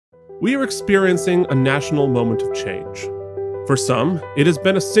we are experiencing a national moment of change. For some, it has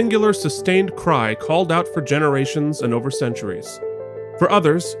been a singular, sustained cry called out for generations and over centuries. For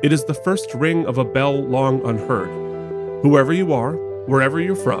others, it is the first ring of a bell long unheard. Whoever you are, wherever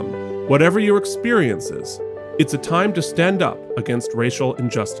you're from, whatever your experience is, it's a time to stand up against racial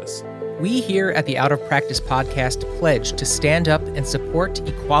injustice. We here at the Out of Practice podcast pledge to stand up and support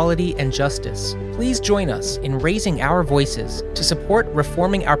equality and justice. Please join us in raising our voices to support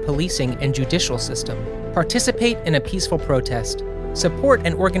reforming our policing and judicial system. Participate in a peaceful protest. Support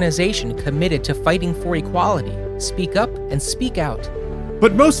an organization committed to fighting for equality. Speak up and speak out.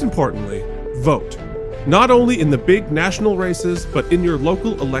 But most importantly, vote. Not only in the big national races, but in your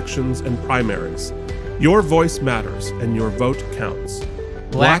local elections and primaries. Your voice matters and your vote counts.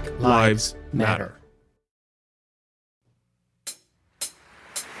 Black Lives Matter.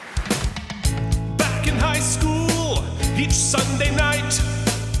 Back in high school, each Sunday night,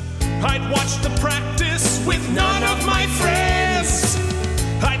 I'd watch the practice with none of my friends.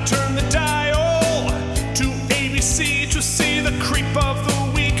 I'd turn the dial to ABC to see the creep of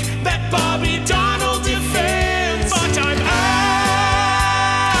the week that Bobby Donald defends. But I'm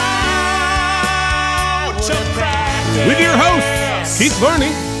out of practice. With your host, Keith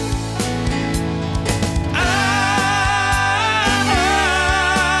Varney.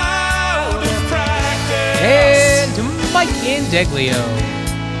 Out of practice. And Mike Indeglio.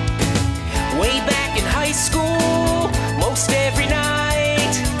 Way back in high school, most every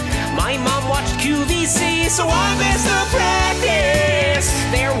night, my mom watched QVC, so I missed the practice.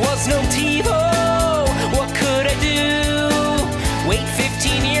 There was no TiVo, what could I do? Wait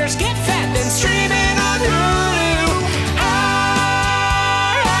 15 years, get fat, then stream it on Hulu.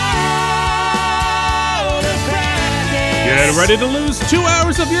 Out of practice. Get ready to lose 2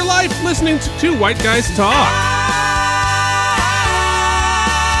 hours of your life listening to two white guys talk.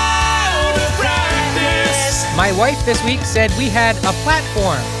 My wife this week said we had a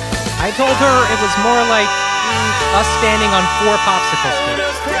platform. I told her it was more like us standing on 4 popsicle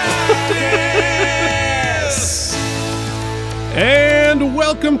sticks. And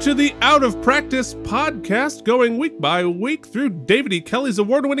welcome to the Out of Practice podcast, going week by week through David E. Kelley's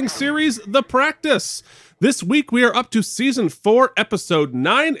award-winning series, The Practice. This week we are up to Season 4, Episode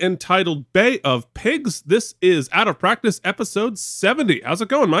 9, entitled Bay of Pigs. This is Out of Practice, Episode 70. How's it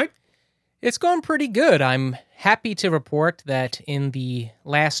going, Mike? It's going pretty good. I'm happy to report that in the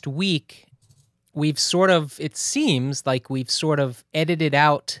last week, it seems like we've sort of edited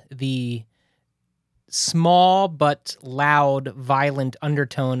out the small but loud, violent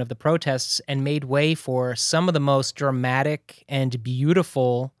undertone of the protests and made way for some of the most dramatic and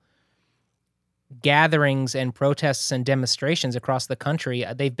beautiful gatherings and protests and demonstrations across the country.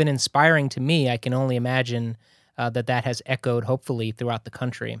 They've been inspiring to me. I can only imagine that has echoed, hopefully, throughout the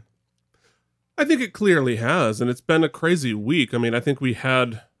country. I think it clearly has, and it's been a crazy week. I mean, I think we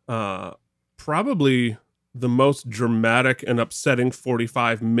had probably the most dramatic and upsetting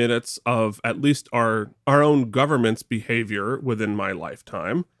 45 minutes of at least our own government's behavior within my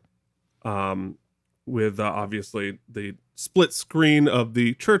lifetime, with obviously the split screen of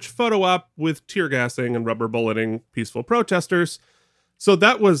the church photo op with tear gassing and rubber bulleting peaceful protesters. So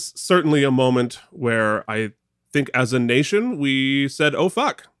that was certainly a moment where I think as a nation, we said, oh,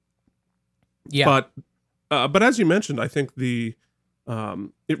 fuck. Yeah. But as you mentioned, I think it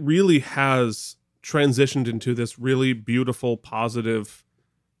really has transitioned into this really beautiful, positive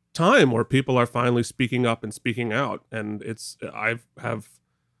time where people are finally speaking up and speaking out, and I have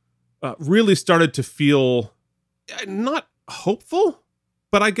really started to feel not hopeful,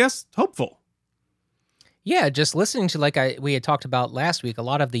 but I guess hopeful. Yeah, just listening to, we had talked about last week, a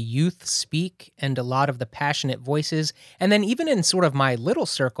lot of the youth speak and a lot of the passionate voices. And then even in sort of my little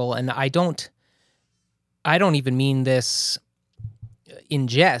circle, and I don't even mean this in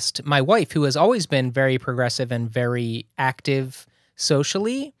jest, my wife, who has always been very progressive and very active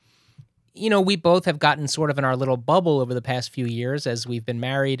socially, we both have gotten sort of in our little bubble over the past few years as we've been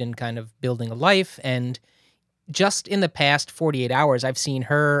married and kind of building a life. And just in the past 48 hours, I've seen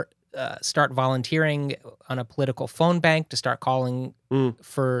her start volunteering on a political phone bank to start calling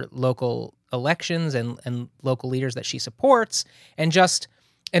for local elections and local leaders that she supports. And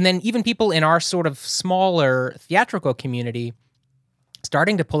then even people in our sort of smaller theatrical community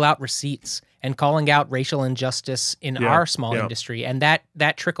starting to pull out receipts and calling out racial injustice in our small industry. And that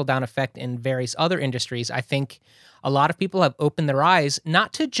trickle-down effect in various other industries, I think a lot of people have opened their eyes,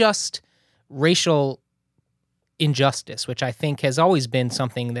 not to just racial injustice, which I think has always been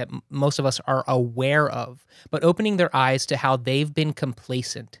something that most of us are aware of, but opening their eyes to how they've been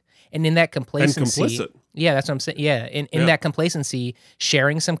complacent. And in that complacency, and complicit. Yeah, that's what I'm saying. Yeah, in that complacency,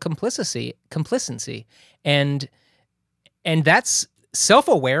 sharing some complicity, and that's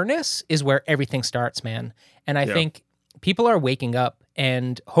self-awareness is where everything starts, man. And I think people are waking up,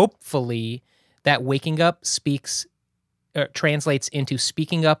 and hopefully that waking up translates into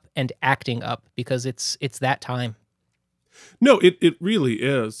speaking up and acting up, because it's that time. No, it really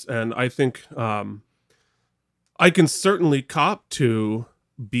is. And I think I can certainly cop to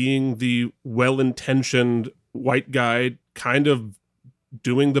being the well-intentioned white guy kind of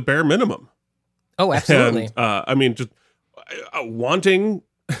doing the bare minimum. Oh, absolutely. And, I mean, just wanting,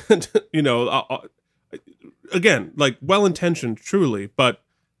 again, like well-intentioned, truly, but,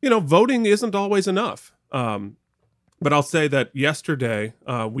 voting isn't always enough. But I'll say that yesterday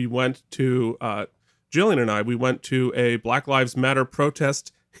we went to, Jillian and I, we went to a Black Lives Matter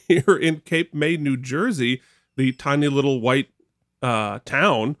protest here in Cape May, New Jersey, the tiny little white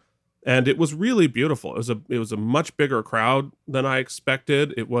town, and it was really beautiful. It was a much bigger crowd than I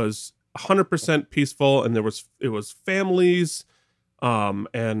expected. It was 100% peaceful, and it was families, and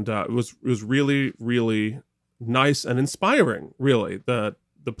it was really, really nice and inspiring. Really, the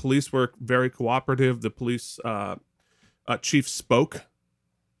police were very cooperative. The police chief spoke,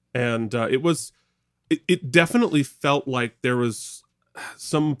 and it definitely felt like there was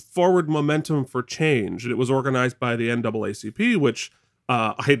some forward momentum for change. And it was organized by the NAACP, which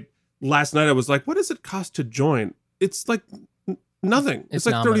last night I was like, what does it cost to join? It's like nothing. It's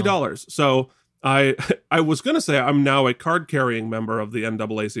like $30. So I was going to say I'm now a card-carrying member of the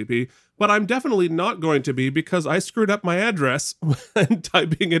NAACP, but I'm definitely not going to be, because I screwed up my address when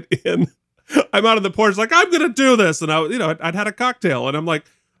typing it in. I'm out of the porch like, I'm going to do this. And I'd had a cocktail, and I'm like,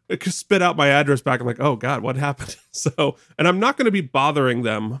 I could spit out my address back. I'm like, oh God, what happened? So, and I'm not going to be bothering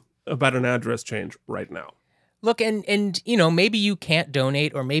them about an address change right now. Look, and maybe you can't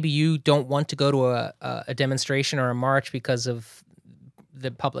donate, or maybe you don't want to go to a demonstration or a march because of the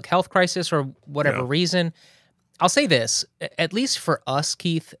public health crisis or whatever reason. I'll say this, at least for us,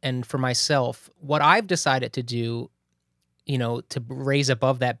 Keith, and for myself, what I've decided to do, to raise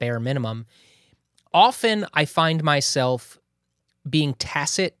above that bare minimum, often I find myself being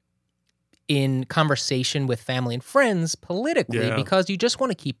tacit in conversation with family and friends politically because you just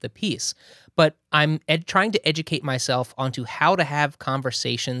want to keep the peace. But I'm trying to educate myself onto how to have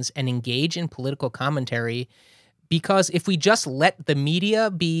conversations and engage in political commentary, because if we just let the media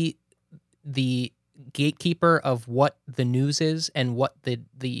be the gatekeeper of what the news is and what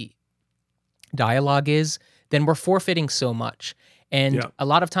the dialogue is, then we're forfeiting so much. And a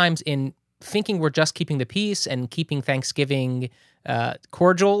lot of times in thinking we're just keeping the peace and keeping Thanksgiving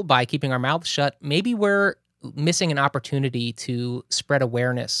cordial by keeping our mouths shut, maybe we're missing an opportunity to spread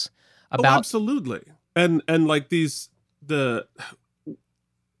awareness about. Oh, absolutely. And like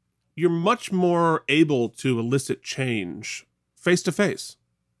you're much more able to elicit change face to face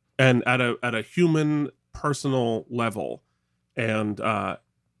and at a human personal level. And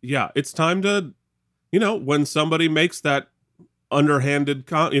it's time to, when somebody makes that underhanded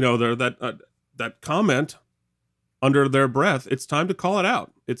that comment under their breath, it's time to call it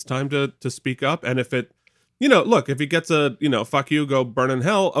out. It's time to speak up. And if it, look, if he gets a, fuck you, go burn in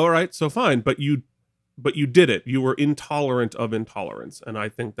hell, all right, so fine. But you did it. You were intolerant of intolerance. And I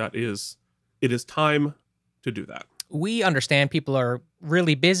think it is time to do that. We understand people are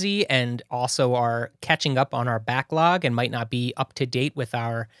really busy and also are catching up on our backlog and might not be up to date with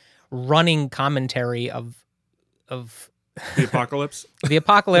our running commentary of the apocalypse. The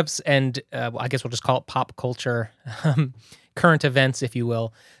apocalypse, and I guess we'll just call it pop culture, current events, if you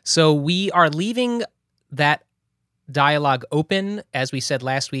will. So we are leaving that dialogue open. As we said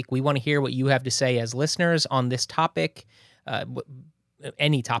last week, we want to hear what you have to say as listeners on this topic,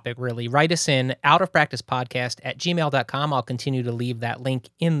 any topic really. Write us in outofpracticepodcast@gmail.com. I'll continue to leave that link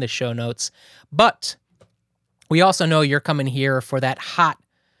in the show notes. But we also know you're coming here for that hot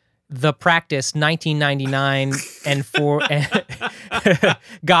The Practice 1999 and for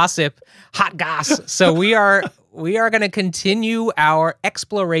gossip, hot goss. So we are going to continue our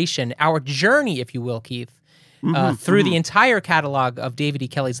exploration, our journey, if you will, Keith, through the entire catalog of David E.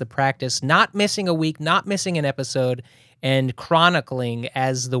 Kelley's The Practice, not missing a week, not missing an episode, and chronicling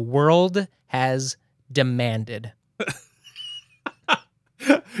as the world has demanded.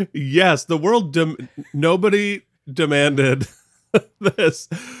 Yes, the world, nobody demanded this,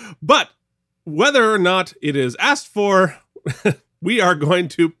 but whether or not it is asked for, we are going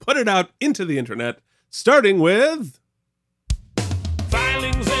to put it out into the internet, starting with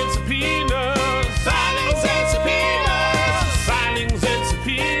filings and subpoenas, filings and subpoenas, filings and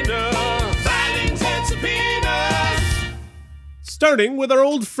subpoenas, filings and subpoenas. Starting with our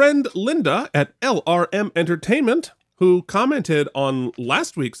old friend Linda at LRM Entertainment, who commented on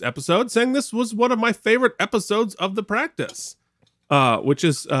last week's episode saying this was one of my favorite episodes of The Practice, which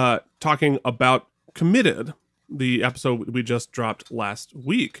is talking about Committed, the episode we just dropped last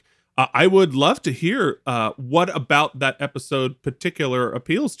week. I would love to hear what about that episode particular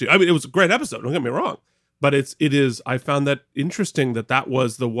appeals to you. I mean, it was a great episode, don't get me wrong, but it is, I found that interesting that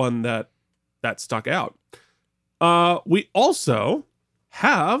was the one that stuck out. We also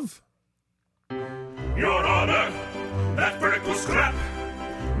have... Your Honor, that verdict was crap.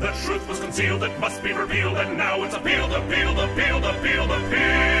 The truth was concealed, it must be revealed, and now it's appealed.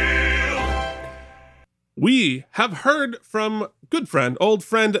 We have heard from good friend, old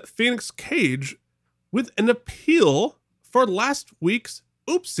friend Phoenix Cage with an appeal for last week's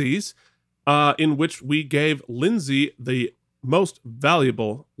Oopsies, in which we gave Lindsay the most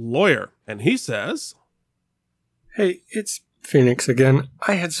valuable lawyer. And he says... Hey, it's Phoenix again.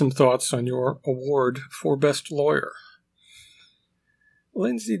 I had some thoughts on your award for Best Lawyer.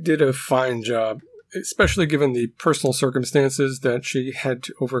 Lindsay did a fine job, especially given the personal circumstances that she had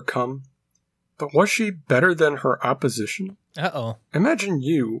to overcome. But was she better than her opposition? Uh-oh. Imagine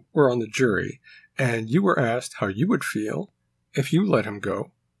you were on the jury, and you were asked how you would feel if you let him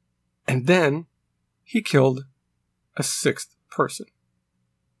go. And then he killed a sixth person.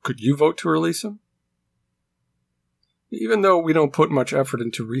 Could you vote to release him? Even though we don't put much effort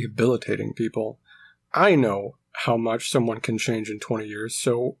into rehabilitating people, I know how much someone can change in 20 years,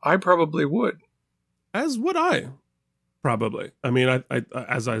 so I probably would. As would I, probably. I mean, I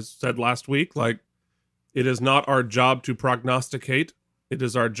as I said last week, like, it is not our job to prognosticate. It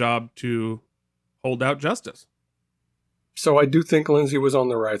is our job to hold out justice. So I do think Lindsay was on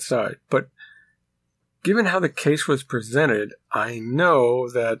the right side, but given how the case was presented, I know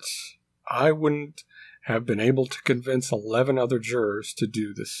that I wouldn't have been able to convince 11 other jurors to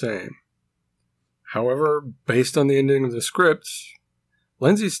do the same. However, based on the ending of the script,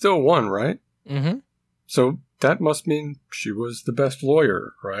 Lindsay still won, right? Mm-hmm. So that must mean she was the best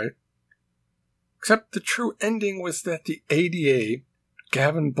lawyer, right? Except the true ending was that the ADA,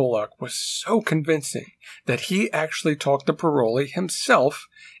 Gavin Bullock, was so convincing that he actually talked the parolee himself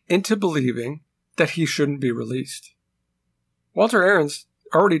into believing that he shouldn't be released. Walter Ahrens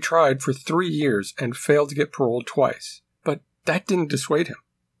already tried for 3 years and failed to get paroled twice, but that didn't dissuade him.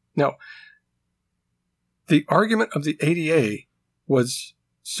 Now, the argument of the ADA was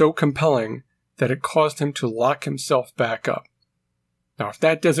so compelling that it caused him to lock himself back up. Now, if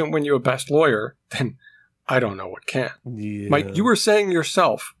that doesn't win you a best lawyer, then I don't know what can. Yeah. Mike, you were saying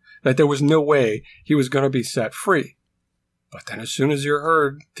yourself that there was no way he was going to be set free. But then as soon as you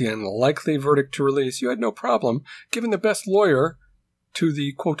heard the unlikely verdict to release, you had no problem giving the best lawyer to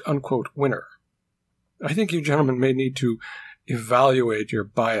the quote-unquote winner. I think you gentlemen may need to evaluate your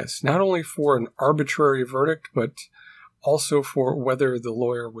bias, not only for an arbitrary verdict, but also for whether the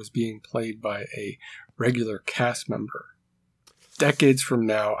lawyer was being played by a regular cast member. Decades from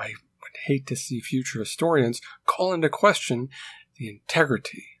now, I would hate to see future historians call into question the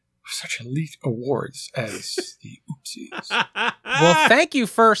integrity of such elite awards as the Oopsies. Well, thank you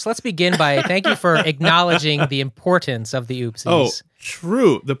first. Let's begin by thank you for acknowledging the importance of the Oopsies. Oh,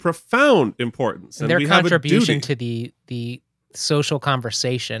 true. The profound importance. and their we have a contribution duty. to the social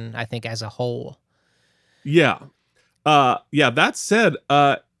conversation, I think, as a whole. Yeah. That said,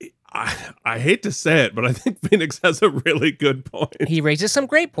 I hate to say it, but I think Phoenix has a really good point. He raises some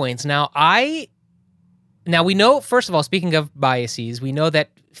great points. Now we know, first of all, speaking of biases, we know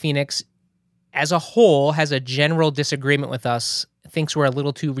that Phoenix, as a whole, has a general disagreement with us, thinks we're a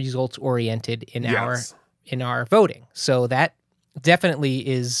little too results-oriented in Yes. our voting. So that definitely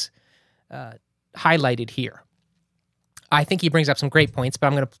is highlighted here. I think he brings up some great points, but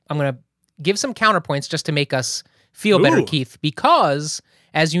I'm gonna give some counterpoints just to make us feel better, Ooh. Keith, because,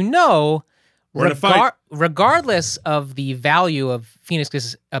 as you know, We're in a fight. regardless of the value of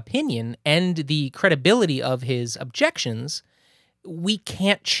Phoenix's opinion and the credibility of his objections, we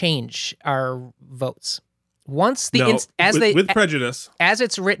can't change our votes. Once the No, with prejudice. as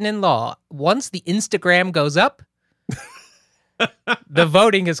it's written in law, once the Instagram goes up, the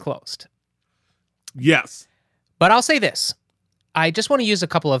voting is closed. Yes. But I'll say this. I just want to use a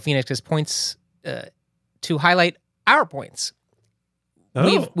couple of Phoenix's points to highlight our points.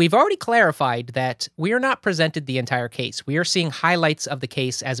 Oh. We've already clarified that we are not presented the entire case. We are seeing highlights of the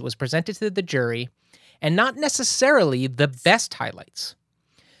case as it was presented to the jury, and not necessarily the best highlights.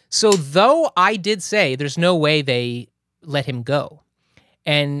 So though I did say there's no way they let him go,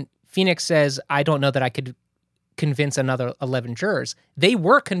 and Phoenix says, I don't know that I could convince another 11 jurors, they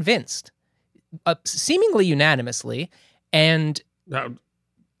were convinced, seemingly unanimously, and Now,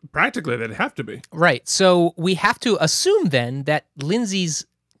 practically, they'd have to be. Right. So we have to assume then that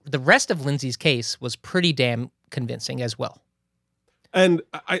the rest of Lindsay's case was pretty damn convincing as well. And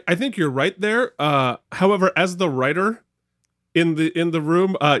I think you're right there. However, as the writer in the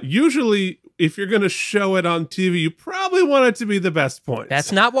room, usually if you're going to show it on TV, you probably want it to be the best points.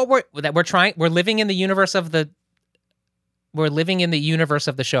 That's not what we're trying. We're living in the universe of the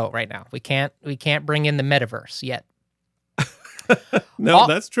show right now. We can't bring in the metaverse yet. No,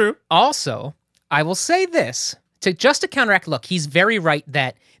 that's true. Also, I will say this to counteract. Look, he's very right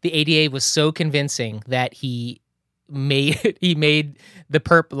that the ADA was so convincing that he made the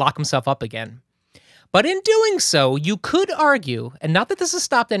perp lock himself up again. But in doing so, you could argue, and not that this has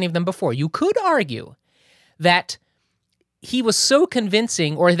stopped any of them before, you could argue that he was so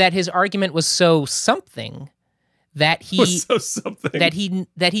convincing, or that his argument was so something that he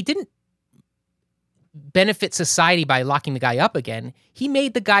didn't benefit society by locking the guy up again. He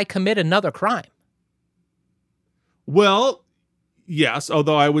made the guy commit another crime. Well, yes,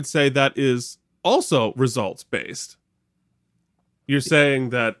 although I would say that is also results-based. You're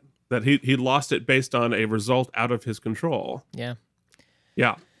saying that he lost it based on a result out of his control. Yeah.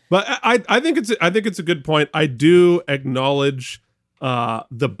 Yeah. But I think it's a good point. I do acknowledge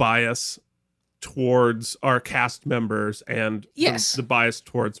the bias towards our cast members and the bias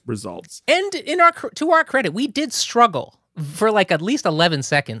towards results. And to our credit, we did struggle for like at least 11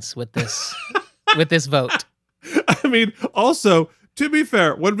 seconds with this with this vote. I mean, also, to be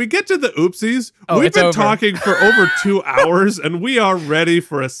fair, when we get to the oopsies, we've been talking for over 2 hours and we are ready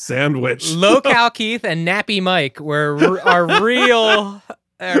for a sandwich. Low-Cal Keith and Nappy Mike are real.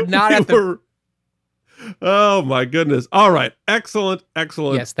 Not at the... Oh my goodness. All right. Excellent.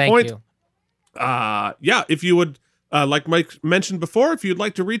 Yes, thank point. you. If you would, like Mike mentioned before, if you'd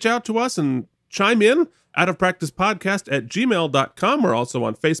like to reach out to us and chime in, outofpracticepodcast@gmail.com. We're also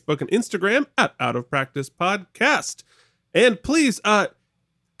on Facebook and Instagram at outofpracticepodcast. And please,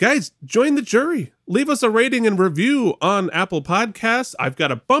 guys, join the jury. Leave us a rating and review on Apple Podcasts. I've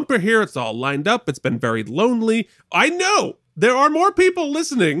got a bumper here. It's all lined up. It's been very lonely. I know there are more people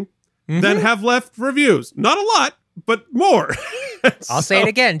listening than have left reviews. Not a lot, but more. I'll say it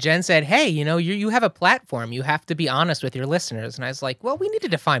again. Jen said, hey, you have a platform. You have to be honest with your listeners. And I was like, well, we need to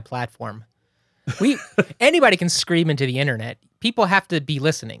define platform. Anybody can scream into the internet. People have to be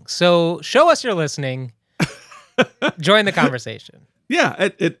listening. So show us you're listening. Join the conversation. Yeah,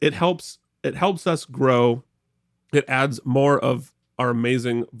 it helps us grow. It adds more of our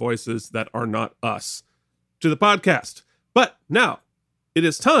amazing voices that are not us to the podcast. But now it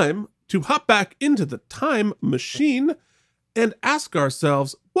is time to hop back into the time machine and ask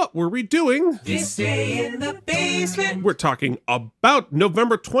ourselves, what were we doing this day in the basement? We're talking about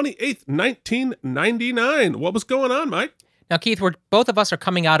November 28th, 1999. What was going on, Mike? Now, Keith, both of us are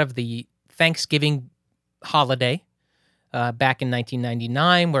coming out of the Thanksgiving holiday back in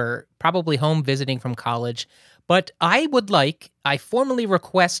 1999. We're probably home visiting from college. But I formally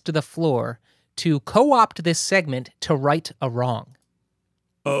request to the floor to co-opt this segment to right a wrong.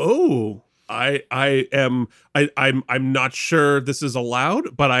 Oh, I'm not sure this is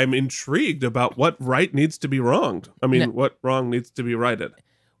allowed, but I'm intrigued about what right needs to be wronged. I mean, what wrong needs to be righted.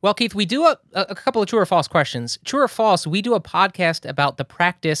 Well, Keith, we do a couple of true or false questions. True or false, we do a podcast about the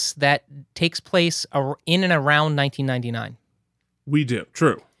practice that takes place in and around 1999. We do.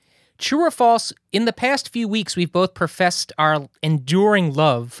 True. True or false, in the past few weeks, we've both professed our enduring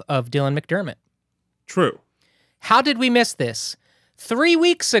love of Dylan McDermott. True. How did we miss this? 3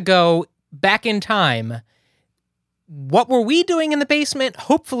 weeks ago, back in time, what were we doing in the basement?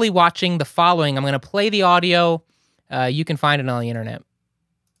 Hopefully watching the following. I'm going to play the audio. You can find it on the internet.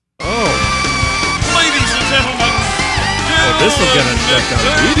 Oh. Ladies and gentlemen, This will get us shut down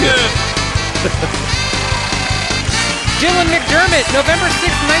immediately. Dylan McDermott, November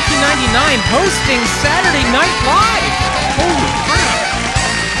 6th, 1999, hosting Saturday Night Live. Holy crap.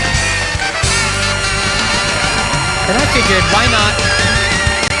 And I figured, why not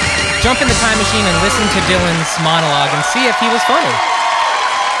jump in the time machine and listen to Dylan's monologue and see if he was funny.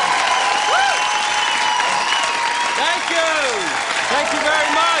 Thank you. Thank you very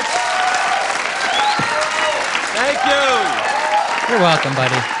much. Thank you. You're welcome,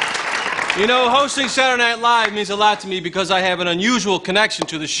 buddy. You know, hosting Saturday Night Live means a lot to me because I have an unusual connection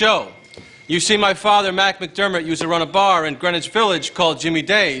to the show. You see, my father, Mac McDermott, used to run a bar in Greenwich Village called Jimmy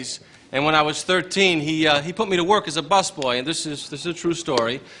Days. And when I was 13, he put me to work as a busboy, and this is a true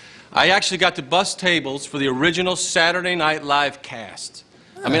story. I actually got to bus tables for the original Saturday Night Live cast.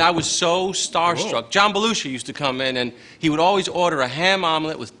 I mean, I was so starstruck. Whoa. John Belushi used to come in, and he would always order a ham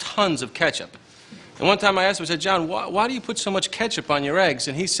omelet with tons of ketchup. And one time I asked him, I said, John, why do you put so much ketchup on your eggs?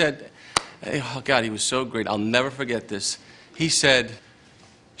 And he said, oh, God, he was so great. I'll never forget this. He said,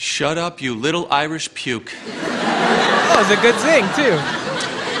 shut up, you little Irish puke. That was a good zing, too.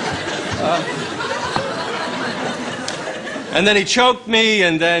 And then he choked me,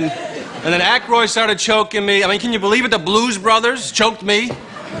 and then Aykroyd started choking me. I mean, can you believe it? The Blues Brothers choked me.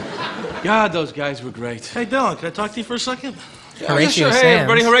 God, those guys were great. Hey, Dylan, can I talk to you for a second? Horatio Hey, Sands.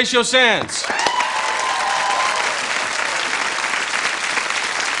 everybody, Horatio Sands.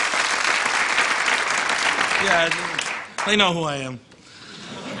 Yeah, they know who I am.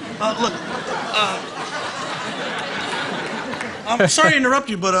 Look, I'm sorry to interrupt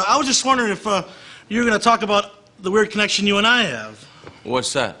you, but I was just wondering if you were going to talk about the weird connection you and I have.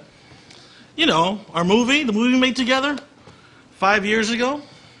 What's that? You know, the movie we made together 5 years ago.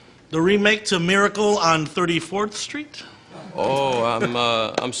 The remake to Miracle on 34th Street. Oh,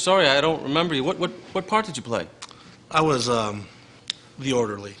 I'm sorry, I don't remember you. What part did you play? I was the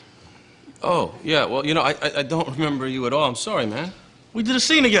orderly. Oh, yeah, well, you know, I don't remember you at all. I'm sorry, man. We did a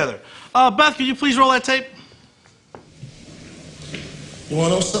scene together. Beth, could you please roll that tape? You want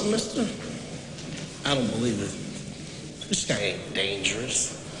to know something, mister? I don't believe it. This guy ain't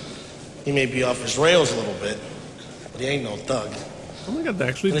dangerous. He may be off his rails a little bit, but he ain't no thug. Oh my God, they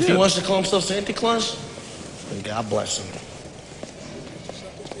actually And did. if he wants to call himself Santa Claus, then God bless him.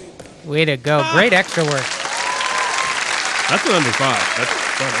 Way to go. Great extra work. That's an under 5. That's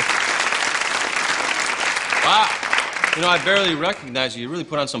funny. Wow. You know, I barely recognize you. You really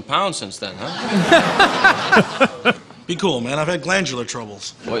put on some pounds since then, huh? Be cool, man. I've had glandular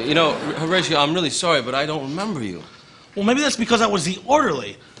troubles. Well, you know, Horatio, I'm really sorry, but I don't remember you. Well, maybe that's because I was the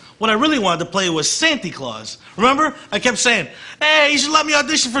orderly. What I really wanted to play was Santa Claus. Remember? I kept saying, hey, you should let me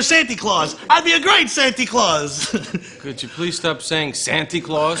audition for Santa Claus. I'd be a great Santa Claus. Could you please stop saying Santa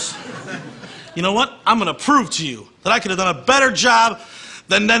Claus? You know what? I'm going to prove to you that I could have done a better job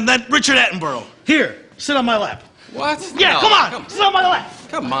than Richard Attenborough. Here, sit on my lap. What? Yeah, No, come on. Sit on my lap.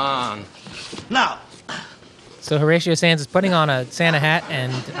 Come on. Now, So Horatio Sands is putting on a Santa hat,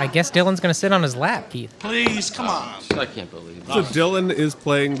 and I guess Dylan's going to sit on his lap, Keith. please, come on. I can't believe it. So Dylan is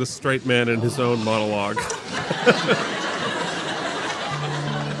playing the straight man in his own monologue.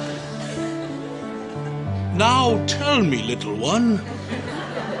 Now tell me, little one,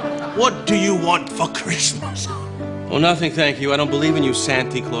 what do you want for Christmas? Well, nothing, thank you. I don't believe in you,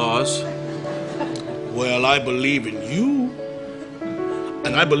 Santa Claus. Well, I believe in you.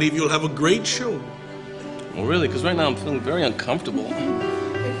 And I believe you'll have a great show. Well, really, because right now I'm feeling very uncomfortable.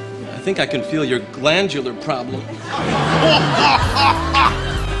 I think I can feel your glandular problem.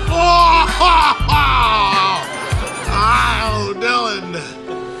 Oh, Dylan.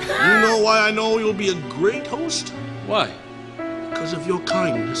 You know why I know you'll be a great host? Why? Because of your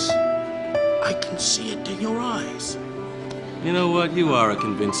kindness. I can see it in your eyes. You know what? You are a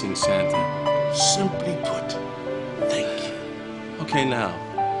convincing Santa. Simply put, thank you. Okay, now,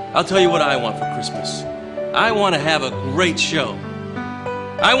 I'll tell you what I want for Christmas. I want to have a great show.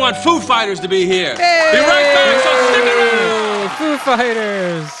 I want Foo Fighters to be here. Hey! Be right back, so stick around. Foo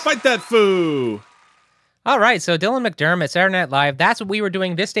Fighters. Fight that foo! All right, so Dylan McDermott, Saturday Night Live. That's what we were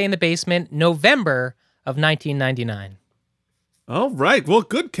doing this day in the basement, November of 1999. All right, well,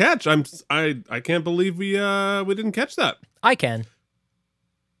 good catch. I can't believe we didn't catch that. I can.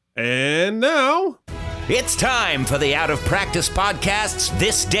 And now, It's time for the Out of Practice Podcast's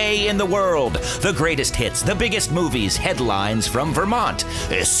This Day in the World. The greatest hits, the biggest movies, headlines from Vermont,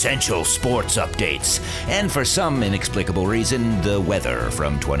 essential sports updates, and for some inexplicable reason, the weather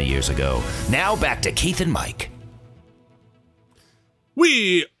from 20 years ago. Now back to Keith and Mike.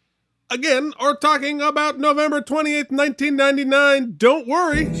 we again are talking about November 28th, 1999. Don't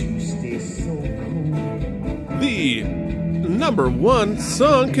worry. The number one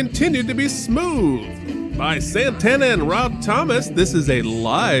song continued to be Smooth by Santana and Rob Thomas. This is a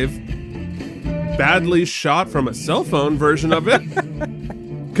live, badly shot from a cell phone version of it.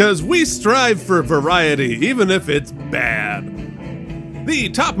 Because we strive for variety, even if it's bad. The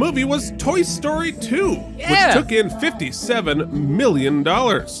top movie was Toy Story 2, Yeah. which took in $57 million.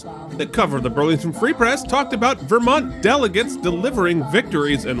 The cover of the Burlington Free Press talked about Vermont delegates delivering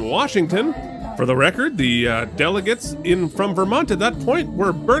victories in Washington. For the record, the delegates from Vermont at that point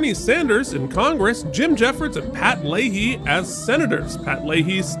were Bernie Sanders in Congress, Jim Jeffords, and Pat Leahy as senators. Pat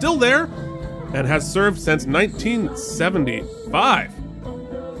Leahy is still there and has served since 1975.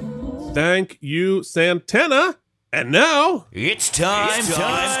 Thank you, Santana. And now, It's time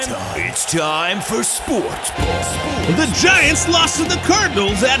for sports ball. The Giants lost to the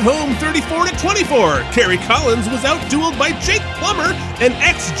Cardinals at home 34-24. Kerry Collins was out-dueled by Jake Plummer and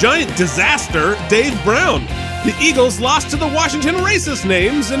ex-Giant disaster Dave Brown. The Eagles lost to the Washington Racist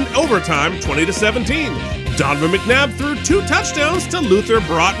Names in overtime 20-17. Donovan McNabb threw 2 touchdowns to Luther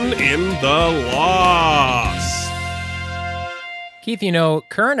Broughton in the loss. Keith,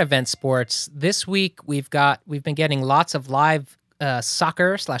 current event sports, this week we've been getting lots of live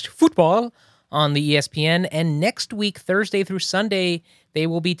soccer/football on the ESPN, and next week, Thursday through Sunday, they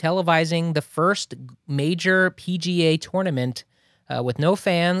will be televising the first major PGA tournament with no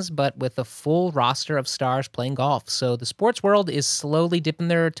fans, but with a full roster of stars playing golf. So the sports world is slowly dipping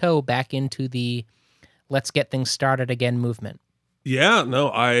their toe back into the let's get things started again movement. Yeah, no,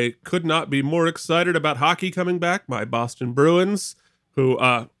 I could not be more excited about hockey coming back. My Boston Bruins, who,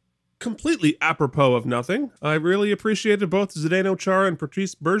 completely apropos of nothing, I really appreciated both Zdeno Chara and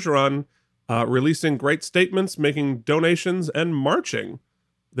Patrice Bergeron releasing great statements, making donations, and marching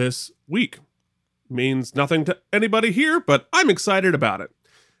this week. Means nothing to anybody here, but I'm excited about it.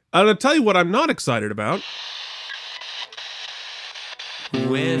 I'm going to tell you what I'm not excited about.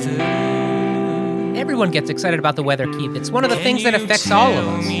 Everyone gets excited about the weather, Keith. It's one of the things that affects all of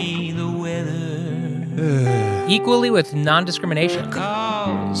us. Equally with non-discrimination.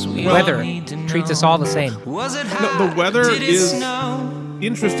 Weather treats us all the same. No, the weather is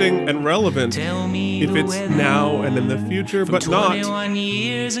interesting and relevant if it's now and in the future, but not.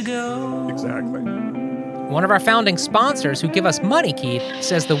 Exactly. One of our founding sponsors who give us money, Keith,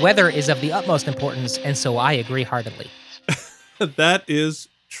 says the weather is of the utmost importance, and so I agree heartedly. That is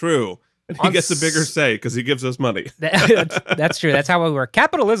true. And he gets a bigger say because he gives us money. That's true. That's how we work.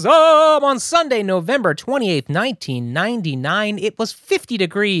 Capitalism! On Sunday, November 28th, 1999, it was 50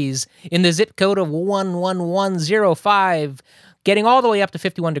 degrees in the zip code of 11105, getting all the way up to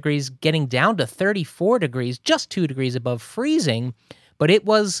 51 degrees, getting down to 34 degrees, just 2 degrees above freezing. But it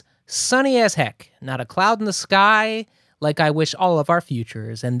was sunny as heck. Not a cloud in the sky, like I wish all of our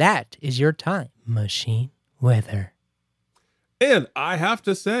futures. And that is your time machine weather. And I have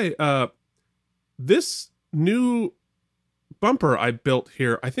to say, this new bumper I built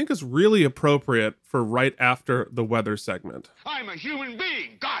here, I think is really appropriate for right after the weather segment. I'm a human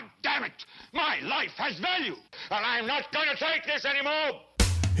being, God damn it! My life has value, and I'm not gonna take this anymore!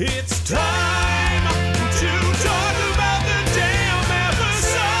 It's time to talk about the damn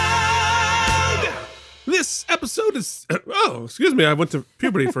episode! This episode is... Oh, excuse me, I went to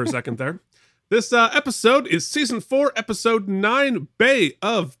puberty for a second there. This episode is Season 4, Episode 9, Bay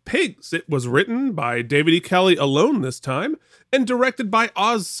of Pigs. It was written by David E. Kelley alone this time, and directed by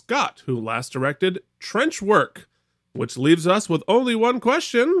Oz Scott, who last directed Trench Work, which leaves us with only one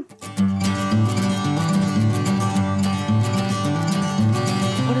question.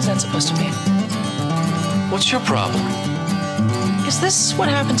 What is that supposed to mean? What's your problem? Is this what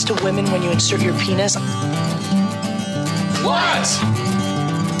happens to women when you insert your penis? What?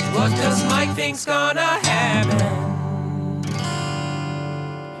 What does Mike think's gonna happen?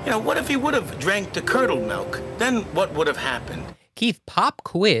 What if he would have drank the curdled milk? Then what would have happened? Keith, pop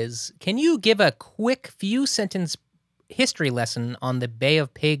quiz. Can you give a quick few-sentence history lesson on the Bay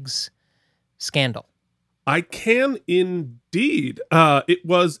of Pigs scandal? I can indeed. It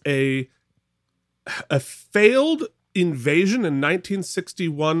was a failed invasion in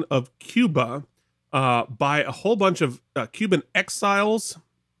 1961 of Cuba by a whole bunch of Cuban exiles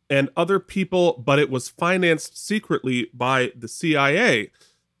and other people, but it was financed secretly by the CIA.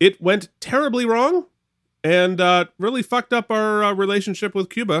 It went terribly wrong and really fucked up our relationship with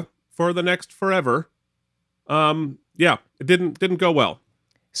Cuba for the next forever. It didn't go well.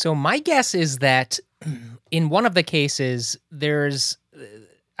 So my guess is that in one of the cases, there's,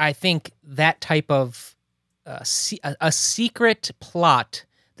 I think, that type of a secret plot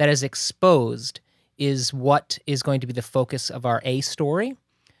that is exposed is what is going to be the focus of our A story.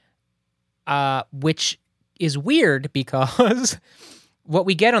 Which is weird because what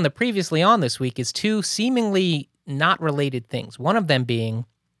we get on the Previously On this week is two seemingly not related things. One of them being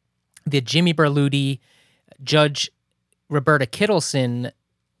the Jimmy Berluti, Judge Roberta Kittleson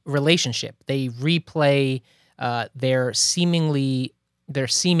relationship. They replay their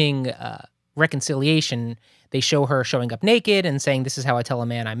seeming reconciliation. They show her showing up naked and saying, "This is how I tell a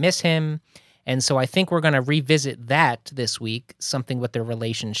man I miss him." And so I think we're going to revisit that this week, something with their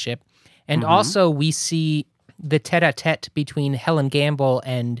relationship. And also we see the tete-a-tete between Helen Gamble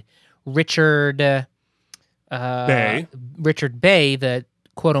and Richard Bay, the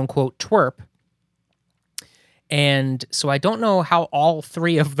quote-unquote twerp. And so I don't know how all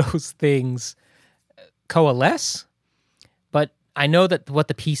three of those things coalesce, but I know that what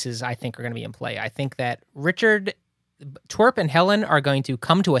the pieces I think are going to be in play. I think that Richard, Twerp, and Helen are going to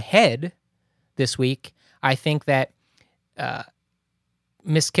come to a head this week. I think that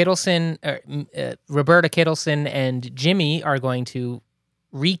Miss Kittleson, Roberta Kittleson, and Jimmy are going to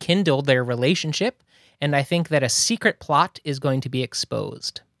rekindle their relationship, and I think that a secret plot is going to be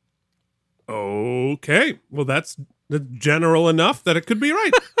exposed. Okay. Well, that's general enough that it could be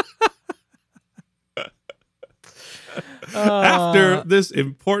right. After this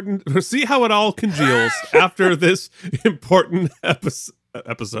important... See how it all congeals after this important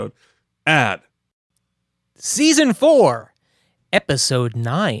episode. Ad. Season 4, Episode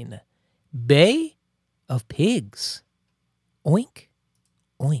 9, Bay of Pigs. Oink,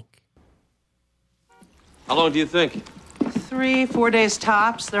 oink. How long do you think? 3-4 days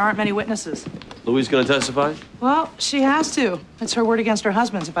tops. There aren't many witnesses. Louise gonna testify? Well, she has to. It's her word against her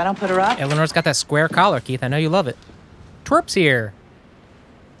husband's if I don't put her up. Eleanor's got that square collar, Keith. I know you love it. Twerp's here.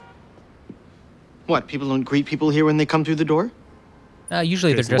 What, people don't greet people here when they come through the door?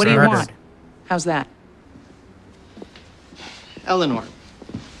 Usually they're just What do you murdered. want? How's that? Eleanor.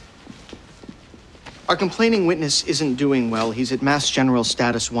 Our complaining witness isn't doing well. He's at Mass General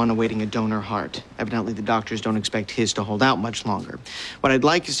Status 1 awaiting a donor heart. Evidently, the doctors don't expect his to hold out much longer. What I'd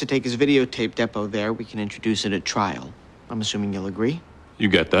like is to take his videotape depot there. We can introduce it at trial. I'm assuming you'll agree. You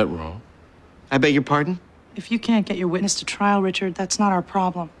got that wrong. I beg your pardon? If you can't get your witness to trial, Richard, that's not our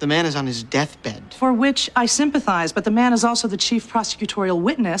problem. The man is on his deathbed. For which I sympathize, but the man is also the chief prosecutorial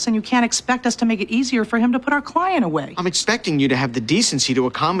witness, and you can't expect us to make it easier for him to put our client away. I'm expecting you to have the decency to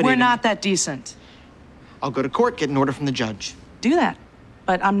accommodate We're him. not that decent. I'll go to court, get an order from the judge. Do that.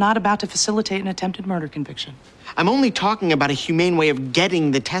 But I'm not about to facilitate an attempted murder conviction. I'm only talking about a humane way of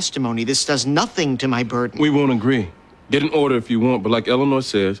getting the testimony. This does nothing to my burden. We won't agree. Get an order if you want, but like Eleanor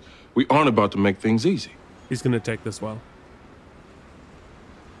says, we aren't about to make things easy. He's going to take this well.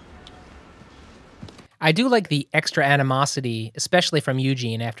 I do like the extra animosity, especially from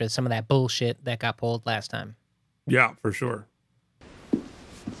Eugene after some of that bullshit that got pulled last time. Yeah, for sure.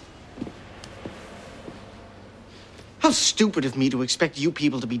 How stupid of me to expect you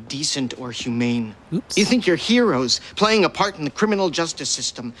people to be decent or humane. Oops. You think you're heroes, playing a part in the criminal justice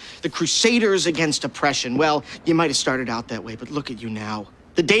system, the crusaders against oppression. Well, you might have started out that way, but look at you now.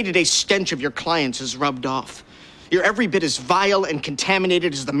 The day-to-day stench of your clients has rubbed off. You're every bit as vile and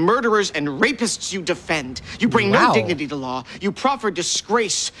contaminated as the murderers and rapists you defend. You bring no dignity to law. You proffer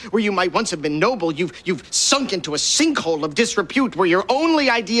disgrace where you might once have been noble. You've sunk into a sinkhole of disrepute where your only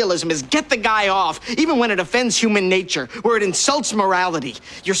idealism is get the guy off, even when it offends human nature, where it insults morality.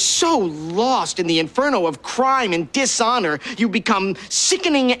 You're so lost in the inferno of crime and dishonor, you become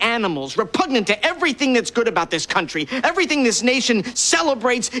sickening animals, repugnant to everything that's good about this country, everything this nation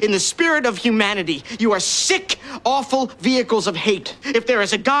celebrates in the spirit of humanity. You are sick, awful vehicles of hate. If there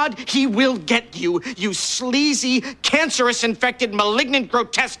is a God, he will get you, you sleazy, cancerous-infected, malignant,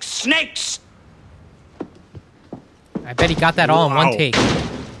 grotesque snakes! I bet he got that all in one take.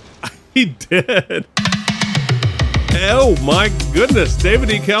 He did. Oh my goodness,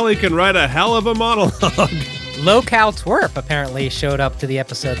 David E. Kelly can write a hell of a monologue. Low-cal Twerp apparently showed up to the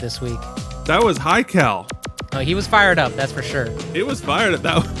episode this week. That was high cal. Oh, he was fired up, that's for sure. He was fired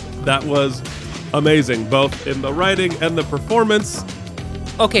up. That was amazing, both in the writing and the performance.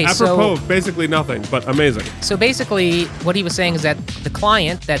 Okay, apropos of basically nothing, but amazing. So basically, what he was saying is that the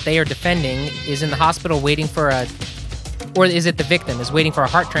client that they are defending is in the hospital waiting for a... Or is it the victim is waiting for a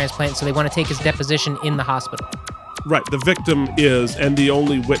heart transplant, so they want to take his deposition in the hospital. Right, the victim is, and the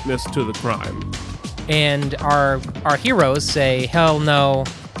only witness to the crime. And our heroes say, hell no,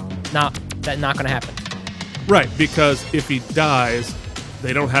 not going to happen. Right, because if he dies,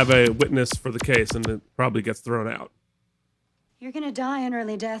 they don't have a witness for the case, and it probably gets thrown out. You're gonna die an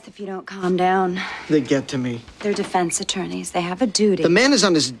early death if you don't calm down. They get to me. They're defense attorneys. They have a duty. The man is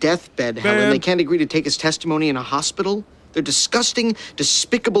on his deathbed, Helen. Man. They can't agree to take his testimony in a hospital. They're disgusting,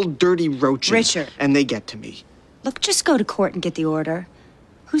 despicable, dirty roaches. Richard. And they get to me. Look, just go to court and get the order.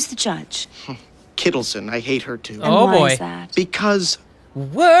 Who's the judge? Kittleson. I hate her too. Oh, and why boy. Is that? Because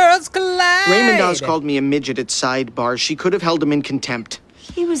Worlds collide! Raymond Dawes called me a midget at sidebar. She could have held him in contempt.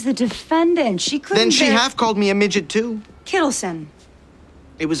 He was the defendant. She couldn't. Then she half called me a midget too. Kittleson.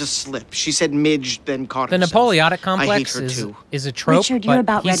 It was a slip. She said midge, then caught The herself. Napoleonic complex I hate her is, too. is a trope, Richard, you're but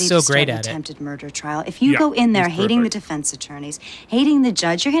about he's ready so to start great an at it. attempted murder trial. If you Yeah, go in there he's hating the perfect. defense attorneys, hating the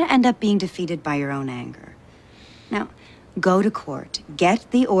judge, you're going to end up being defeated by your own anger. Now, go to court, get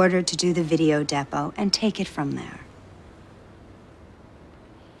the order to do the video depot, and take it from there.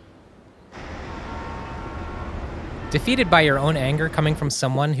 Defeated by your own anger coming from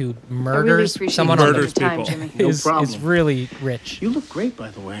someone who murders someone murders people. is really rich. You look great, by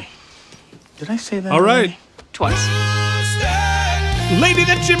the way. Did I say that? All right. Twice. Lady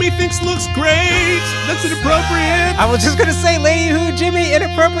that Jimmy thinks looks great. That's inappropriate. I was just going to say lady who Jimmy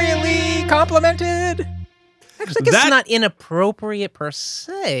inappropriately complimented. Actually, I guess it's not inappropriate per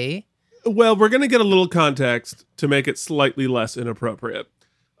se. Well, we're going to get a little context to make it slightly less inappropriate.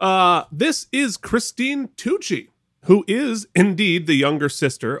 This is Christine Tucci, who is indeed the younger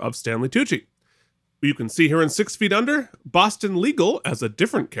sister of Stanley Tucci. You can see her in 6 Feet Under, Boston Legal as a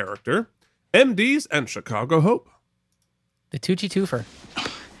different character, MDs, and Chicago Hope. The Tucci twofer.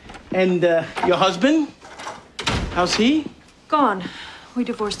 And your husband? How's he? Gone. We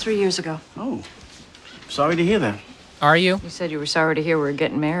divorced 3 years ago. Oh, sorry to hear that. Are you? You said you were sorry to hear we were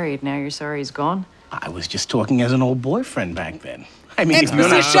getting married. Now you're sorry he's gone? I was just talking as an old boyfriend back then. I mean, if you're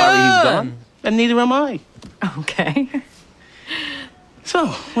not sorry he's gone, then neither am I. Okay. So,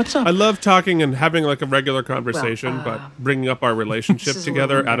 what's up? I love talking and having like a regular conversation, but bringing up our relationship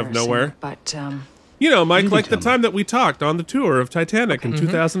together out of nowhere. But, You know, Mike, like the time that we talked on the tour of Titanic in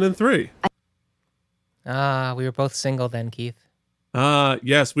 2003. We were both single then, Keith.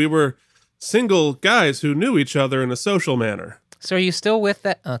 Yes, we were single guys who knew each other in a social manner. So are you still with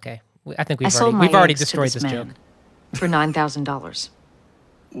that? Okay. I think we've sold already my eggs destroyed to this man joke. For $9,000.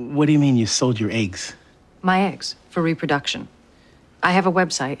 What do you mean you sold your eggs? My eggs for reproduction. I have a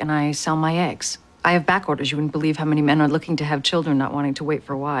website and I sell my eggs. I have back orders. You wouldn't believe how many men are looking to have children, not wanting to wait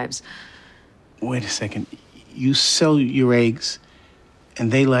for wives. Wait a second. You sell your eggs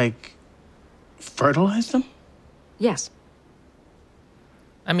and they, like, fertilize them? Yes.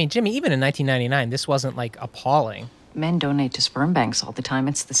 I mean, Jimmy, even in 1999, this wasn't, like, appalling. Men donate to sperm banks all the time.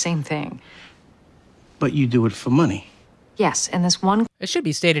 It's the same thing. But you do it for money. Yes, and this one... It should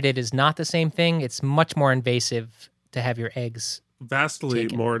be stated it is not the same thing. It's much more invasive to have your eggs Vastly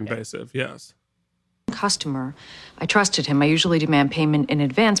more invasive, yes. Customer, I trusted him. I usually demand payment in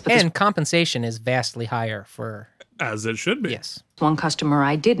advance, but and compensation is vastly higher for... As it should be. Yes. One customer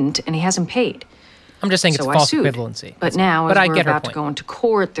I didn't, and he hasn't paid. I'm just saying So it's I false sued. equivalency. But now, as I we're get her about to point. go into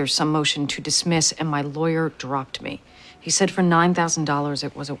court, there's some motion to dismiss, and my lawyer dropped me. He said for $9,000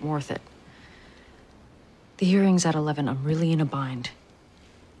 it wasn't worth it. The hearing's at 11. I'm really in a bind.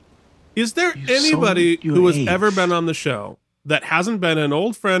 Is there anybody who has ever been on the show that hasn't been an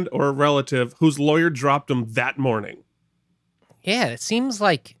old friend or a relative whose lawyer dropped them that morning? Yeah, it seems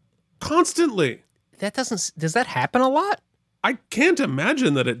like... Constantly. Does that happen a lot? I can't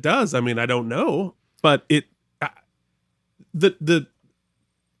imagine that it does. I mean, I don't know. But the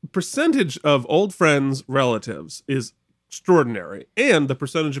percentage of old friends, relatives is extraordinary. And the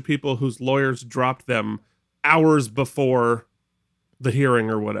percentage of people whose lawyers dropped them hours before the hearing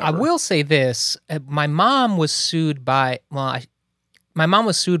or whatever. I will say this. My mom was sued by... my mom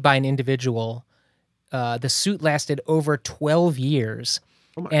was sued by an individual. The suit lasted over 12 years.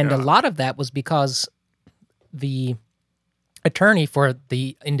 Oh my and God. a lot of that was because the attorney for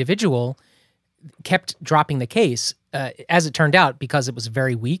the individual kept dropping the case, as it turned out, because it was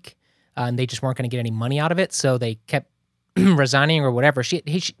very weak, and they just weren't going to get any money out of it, so they kept resigning or whatever.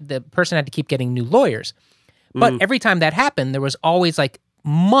 The person had to keep getting new lawyers. But every time that happened, there was always like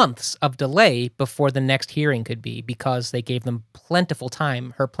months of delay before the next hearing could be, because they gave them plentiful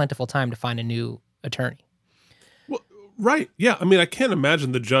time to find a new attorney. Well, right. Yeah. I mean, I can't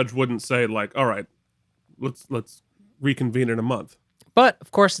imagine the judge wouldn't say like, all right, let's reconvene in a month. But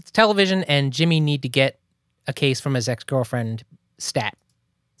of course it's television, and Jimmy need to get a case from his ex-girlfriend, Stat.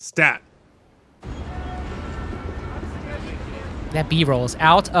 That B-roll is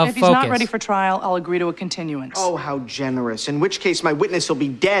out of If focus. he's not ready for trial, I'll agree to a continuance. Oh, how generous. In which case, my witness will be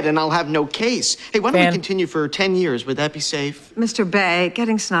dead and I'll have no case. Hey, why don't we continue for 10 years? Would that be safe? Mr. Bay,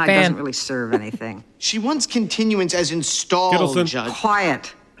 getting snide Fan. doesn't really serve anything. She wants continuance as installed, Judge.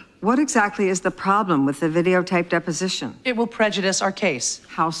 Quiet. What exactly is the problem with the videotape deposition? It will prejudice our case.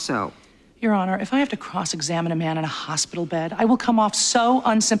 How so? Your Honor, if I have to cross-examine a man in a hospital bed, I will come off so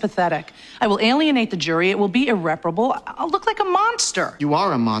unsympathetic. I will alienate the jury. It will be irreparable. I'll look like a monster. You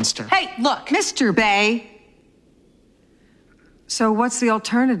are a monster. Hey, look. Mr. Bay! So what's the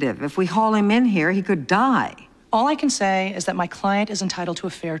alternative? If we haul him in here, he could die. All I can say is that my client is entitled to a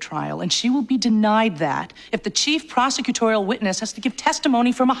fair trial, and she will be denied that if the chief prosecutorial witness has to give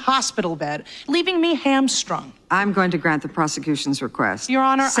testimony from a hospital bed, leaving me hamstrung. I'm going to grant the prosecution's request. Your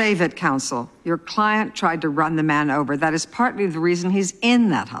Honor, Save it, counsel. Your client tried to run the man over. That is partly the reason he's in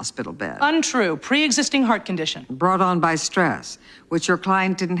that hospital bed. Untrue. Pre-existing heart condition. Brought on by stress, which your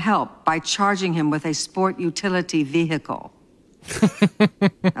client didn't help by charging him with a sport utility vehicle.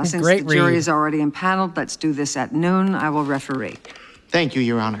 Now, since Great the jury read. is already impaneled, let's do this at noon. I will referee. Thank you,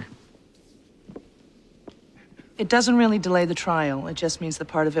 Your Honor. It doesn't really delay the trial. It just means that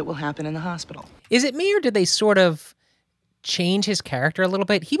part of it will happen in the hospital. Is it me or did they sort of change his character a little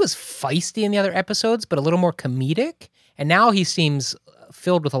bit? He was feisty in the other episodes, but a little more comedic. And now he seems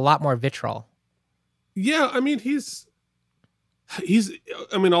filled with a lot more vitriol. Yeah, I mean,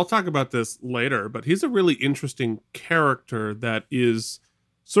 I mean, I'll talk about this later, but he's a really interesting character that is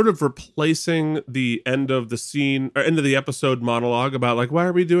sort of replacing the end of the scene or end of the episode monologue about like, why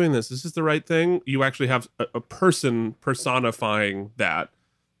are we doing this? Is this the right thing? You actually have a person personifying that.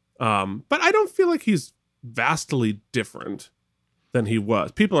 But I don't feel like he's vastly different than he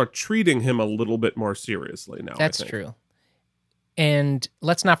was. People are treating him a little bit more seriously now. That's true. And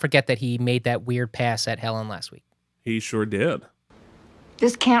let's not forget that he made that weird pass at Helen last week. He sure did.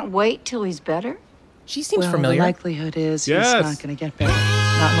 This can't wait till he's better? She seems Well, familiar. the likelihood is Yes. he's not going to get better.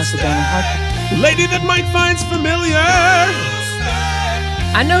 Not unless the donor heart. Lady that Mike finds familiar.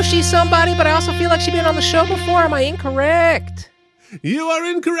 I know she's somebody, but I also feel like she's been on the show before. Am I incorrect? You are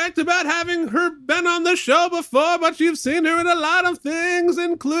incorrect about having her been on the show before, but you've seen her in a lot of things,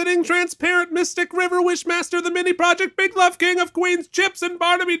 including Transparent Mystic, River Wishmaster, The Mini Project, Big Love King of Queens, Chips, and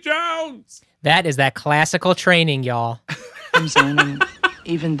Barnaby Jones. That is that classical training, y'all. Comes in, and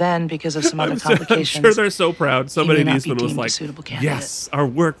even then, because of some other I'm complications. sure they're so proud. Somebody he may in not be Eastman was deemed a like, suitable candidate. yes, our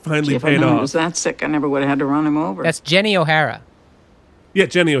work finally If I'd paid known he off. was that sick, I never would have had to run him over. That's Jenny O'Hara. Yeah,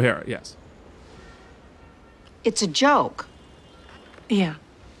 Jenny O'Hara, yes. It's a joke. Yeah.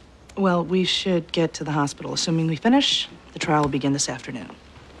 Well, we should get to the hospital. Assuming we finish, the trial will begin this afternoon.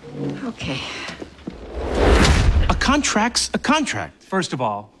 Okay. A contract's a contract. First of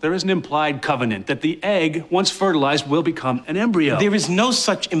all, there is an implied covenant that the egg, once fertilized, will become an embryo. There is no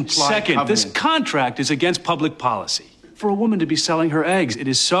such implied Second, covenant. this contract is against public policy. For a woman to be selling her eggs, it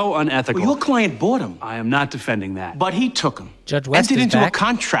is so unethical. Well, your client bought them. I am not defending that. But he took them. Judge West entered is into back. a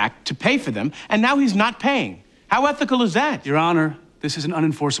contract to pay for them, and now he's not paying. How ethical is that? Your Honor, this is an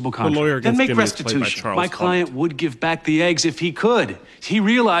unenforceable contract. lawyer Then against make Jimmy is played by restitution. Charles My client would give back the eggs if he could. He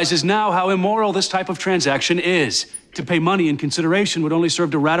realizes now how immoral this type of transaction is. To pay money in consideration would only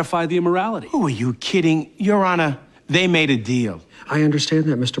serve to ratify the immorality. Who are you kidding? Your Honor, they made a deal. I understand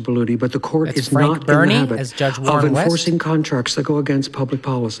that, Mr. Belluti, but the court That's is Frank not Burney in the habit as Judge of Warren West? enforcing contracts that go against public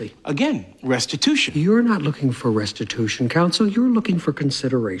policy. Again, restitution. You're not looking for restitution, counsel. You're looking for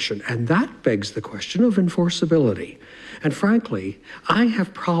consideration, and that begs the question of enforceability. And frankly, I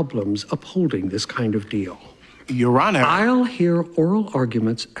have problems upholding this kind of deal. Your Honor. I'll hear oral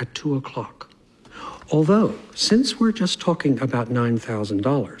arguments at 2 o'clock. Although, since we're just talking about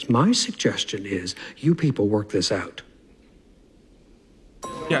 $9,000, my suggestion is you people work this out.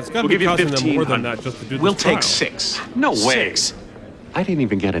 Yeah, it's got to We'll be give you costing them more than 1,500. that just to do this We'll trial. take 6. No way. 6. I didn't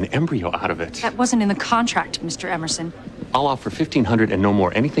even get an embryo out of it. That wasn't in the contract, Mr. Emerson. I'll offer $1,500 and no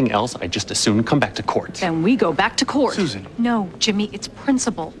more. Anything else, I just as soon come back to court. Then we go back to court. Susan. No, Jimmy, it's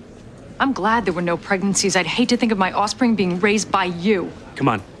principle. I'm glad there were no pregnancies. I'd hate to think of my offspring being raised by you. Come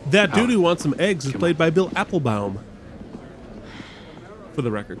on. That dude who wants some eggs is played by Bill Applebaum. For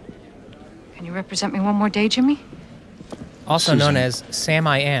the record. Can you represent me one more day, Jimmy? Also Susan. known as Sam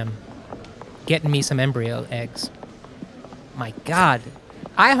I Am. Getting me some embryo eggs. My God.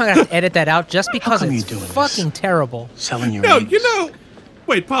 I'm going to have to edit that out just because come it's you doing this? fucking terrible. Selling your No, eggs. you know,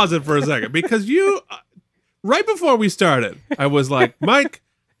 wait, pause it for a second. Because you, right before we started, I was like, Mike,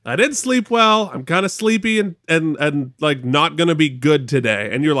 I didn't sleep well. I'm kind of sleepy and like not going to be good today.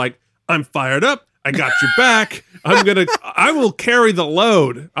 And you're like, I'm fired up. I got your back. I will carry the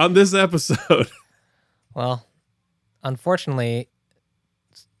load on this episode. Well, unfortunately,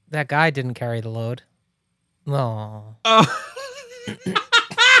 that guy didn't carry the load. Oh.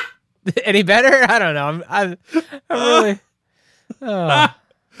 Any better? I don't know. I'm really. Oh.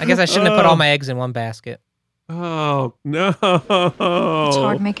 I guess I shouldn't have put all my eggs in one basket. Oh, no. It's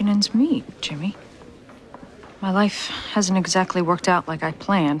hard making ends meet, Jimmy. My life hasn't exactly worked out like I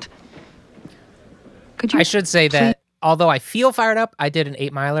planned. Could you? I should say that although I feel fired up, I did an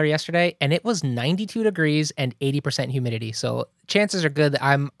 8-miler yesterday, and it was 92 degrees and 80% humidity. So chances are good that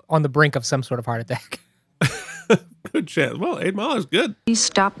I'm on the brink of some sort of heart attack. Good chance. Well, 8 miles is good. Please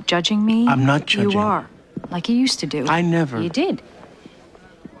stop judging me. I'm not judging. You are, like you used to do. I never. You did.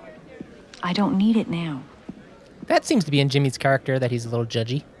 I don't need it now. That seems to be in Jimmy's character, that he's a little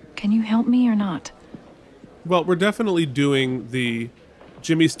judgy. Can you help me or not? Well, we're definitely doing the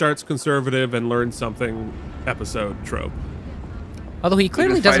Jimmy starts conservative and learns something episode trope. Although he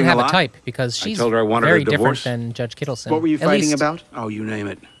clearly been doesn't fighting have a a lot? type because I she's told her I wanted very a different divorce. than Judge Kittleson. What were you At fighting least about? Oh, you name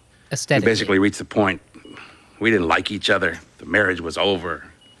it. We Aesthetically. basically reached the point We didn't like each other. The marriage was over.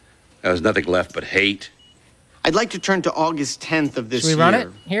 There was nothing left but hate. I'd like to turn to August 10th of this Should we year. run it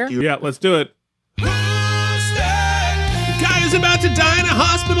here? Yeah, let's do it. The guy is about to die in a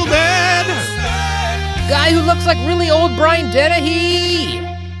hospital bed. Guy who looks like really old Brian Dennehy.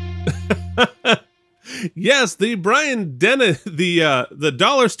 Yes, the Brian Dennehy, the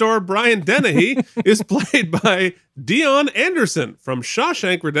dollar store Brian Dennehy is played by Dion Anderson from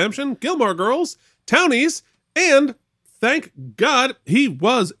Shawshank Redemption, Gilmore Girls, Townies, and thank God he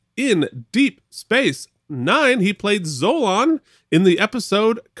was in Deep Space Nine. He played Zolan in the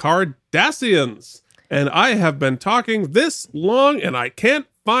episode Cardassians. And I have been talking this long and I can't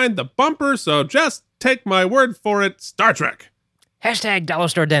find the bumper, so just take my word for it, Star Trek. Hashtag dollar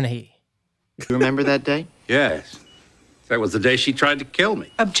store Dennehy. You remember that day? Yes. That was the day she tried to kill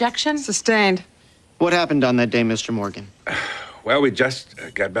me. Objection? Sustained. What happened on that day, Mr. Morgan? Well, we just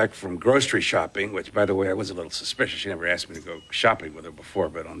got back from grocery shopping, which, by the way, I was a little suspicious. She never asked me to go shopping with her before,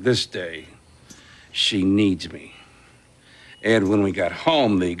 but on this day, she needs me. And when we got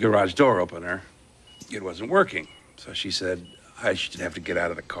home, the garage door opener, it wasn't working. So she said I should have to get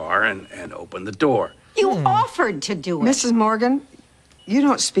out of the car and open the door. You offered to do it. Mrs. Morgan, you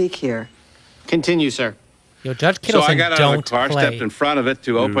don't speak here. Continue, sir. Yo, Judge Kittleson, So I got out of the car, play. stepped in front of it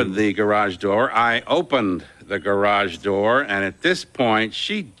to open the garage door. I opened the garage door, and at this point,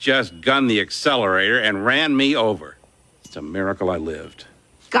 she just gunned the accelerator and ran me over. It's a miracle I lived.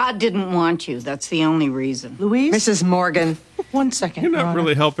 God didn't want you. That's the only reason. Louise? Mrs. Morgan. 1 second. You're Your not Honor.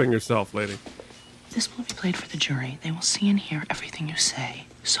 really helping yourself, lady. This will be played for the jury. They will see and hear everything you say.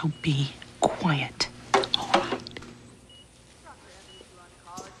 So be quiet.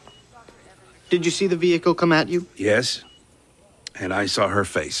 Did you see the vehicle come at you? Yes, and I saw her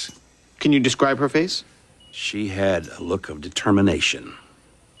face. Can you describe her face? She had a look of determination.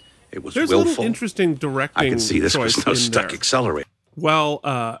 It was There's a willful. little interesting directing I could see this was choice no in stuck there. accelerator.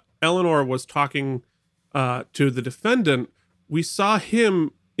 While Eleanor was talking to the defendant, we saw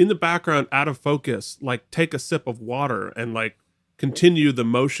him in the background out of focus, like take a sip of water and like continue the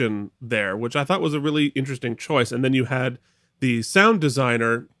motion there, which I thought was a really interesting choice. And then you had the sound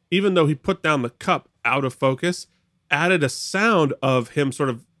designer, even though he put down the cup out of focus, added a sound of him sort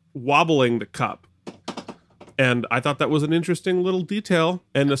of wobbling the cup. And I thought that was an interesting little detail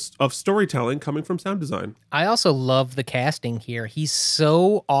and of storytelling coming from sound design. I also love the casting here. He's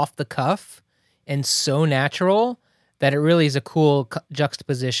so off the cuff and so natural that it really is a cool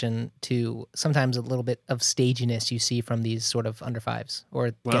juxtaposition to sometimes a little bit of staginess you see from these sort of under fives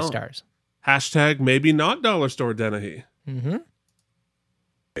or guest stars. Hashtag maybe not dollar store Dennehy. Mm-hmm.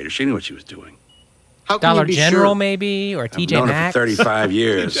 She knew what she was doing. How can Dollar you be General sure? maybe or I've TJ known her Maxx. for 35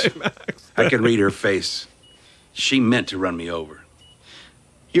 years. TJ Maxx. I can read her face. She meant to run me over.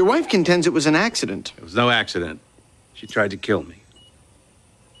 Your wife contends it was an accident. It was no accident. She tried to kill me.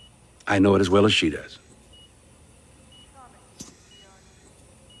 I know it as well as she does.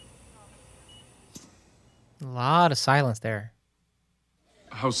 A lot of silence there.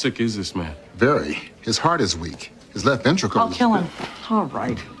 How sick is this man? Very. His heart is weak. His left ventricle. I'll kill him. All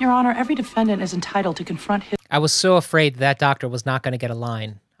right. Your Honor, every defendant is entitled to confront his... I was so afraid that doctor was not going to get a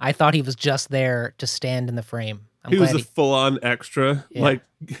line. I thought he was just there to stand in the frame. He was a full-on extra. Yeah. Like,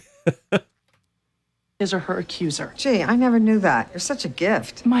 his or her accuser. Gee, I never knew that. You're such a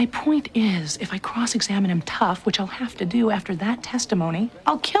gift. My point is, if I cross-examine him tough, which I'll have to do after that testimony,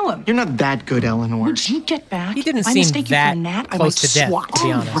 I'll kill him. You're not that good, Eleanor. Would you get back? He didn't If I seem mistake you that for a gnat, I close might to death, swat. to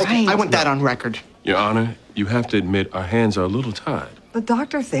be honest. Right. I want that on record. Your Honor, you have to admit our hands are a little tied. The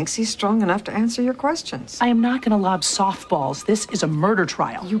doctor thinks he's strong enough to answer your questions. I am not going to lob softballs. This is a murder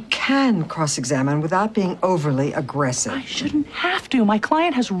trial. You can cross-examine without being overly aggressive. I shouldn't have to. My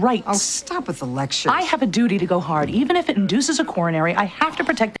client has rights. Oh, stop with the lectures. I have a duty to go hard. Even if it induces a coronary, I have to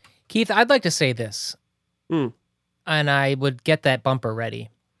protect... Keith, I'd like to say this. And I would get that bumper ready.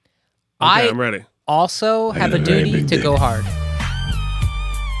 Okay, I'm ready. Also have a duty to go hard.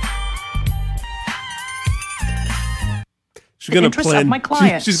 she's gonna interests plan. of my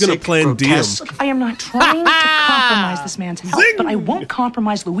client. She's gonna plan DM. I am not trying to compromise this man's health, but I won't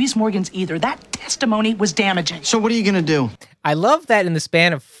compromise Louise Morgan's either. That testimony was damaging. So what are you going to do? I love that in the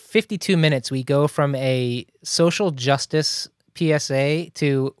span of 52 minutes, we go from a social justice PSA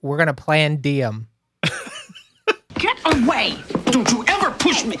to we're going to plan DM. Get away! Don't you ever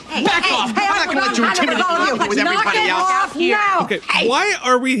push me! Back off! I'm not going to let you intimidate me with everybody else. Okay, why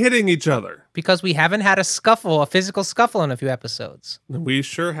are we hitting each other? Because we haven't had a physical scuffle in a few episodes. We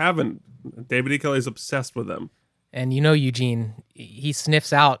sure haven't. David E. Kelly's obsessed with them. And you know Eugene, he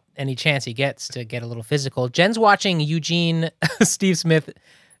sniffs out any chance he gets to get a little physical. Jen's watching Eugene Steve Smith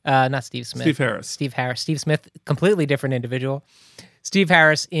Not Steve Smith. Steve Harris. Steve Harris. Steve Smith, completely different individual. Steve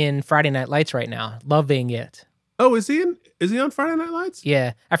Harris in Friday Night Lights right now. Loving it. Oh, is he on Friday Night Lights?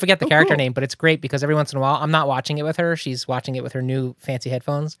 Yeah. I forget the character cool. name, but it's great because every once in a while, I'm not watching it with her. She's watching it with her new fancy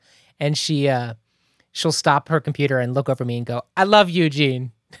headphones. And she'll stop her computer and look over me and go, I love you,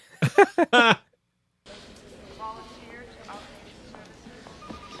 Gene.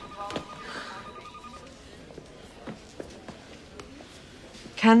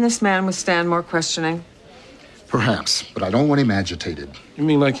 Can this man withstand more questioning? Perhaps, but I don't want him agitated. You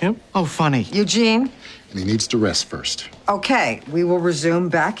mean like him? Oh, funny. Eugene? And he needs to rest first. Okay, we will resume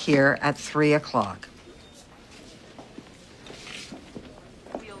back here at 3 o'clock.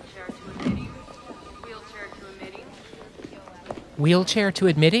 Wheelchair to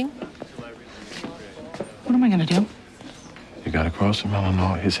admitting? What am I going to do? You gotta cross him,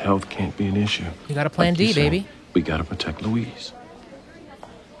 Eleanor. His health can't be an issue. You got a plan Like D, you said, baby. We gotta protect Louise.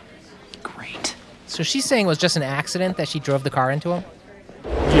 Great. So she's saying it was just an accident that she drove the car into him?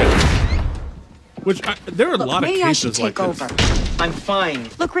 Yeah. Which, there are a lot of maybe I should cases like take over. this. I'm fine.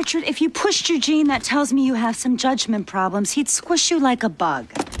 Look, Richard, if you pushed Eugene, that tells me you have some judgment problems. He'd squish you like a bug.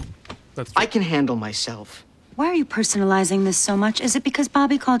 I can handle myself. Why are you personalizing this so much? Is it because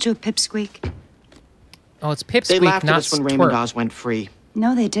Bobby called you a pipsqueak? Oh, it's They pipsqueak, laughed at not us when Raymond twerp. Oz went free.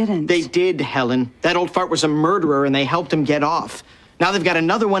 No, they didn't. They did, Helen. That old fart was a murderer, and they helped him get off. Now they've got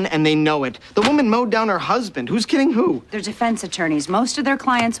another one, and they know it. The woman mowed down her husband. Who's kidding who? They're defense attorneys. Most of their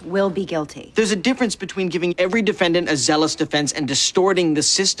clients will be guilty. There's a difference between giving every defendant a zealous defense and distorting the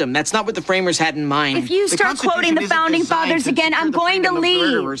system. That's not what the framers had in mind. If you The start quoting Constitution the isn't Founding designed Fathers to again, secure I'm the going to freedom of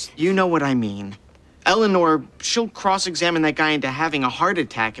leave. murderers. You know what I mean. Eleanor, she'll cross-examine that guy into having a heart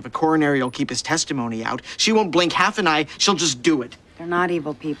attack if a coronary will keep his testimony out. She won't blink half an eye. She'll just do it. They're not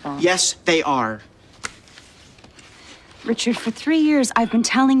evil people. Yes, they are. Richard, for 3 years, I've been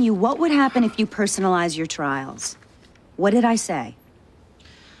telling you what would happen if you personalize your trials. What did I say?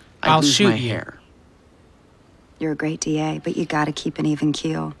 I'll lose shoot my you. hair. You're a great DA, but you gotta keep an even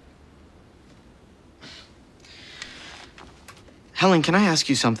keel. Helen, can I ask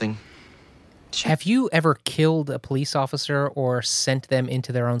you something? Have you ever killed a police officer or sent them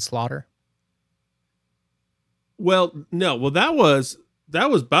into their own slaughter? Well, no. Well, that was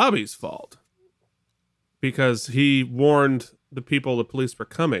Bobby's fault because he warned the people the police were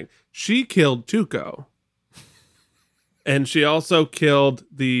coming. She killed Tuco, and she also killed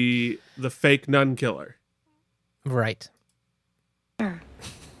the fake nun killer. Right.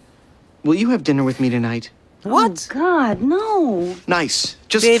 Will you have dinner with me tonight? What? Oh, God, no. Nice.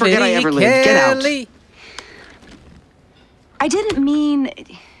 Just forget I ever lived. Get out. I didn't mean...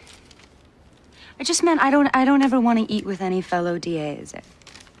 I just meant I don't ever want to eat with any fellow DAs.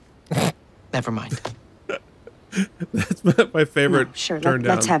 Never mind. That's my favorite. No, sure, turn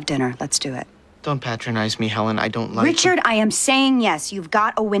down. let's have dinner. Let's do it. Don't patronize me, Helen. I don't like Richard, I am saying yes. You've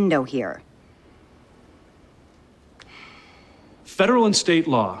got a window here. Federal and state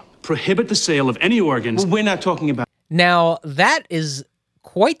law prohibit the sale of any organs. Well, we're not talking about. Now, that is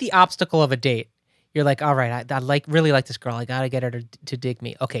quite the obstacle of a date. You're like, all right, I really like this girl. I got to get her to dig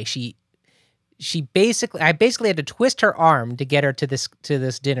me. Okay, I basically had to twist her arm to get her to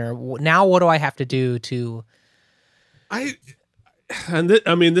this dinner. Now what do I have to do to... I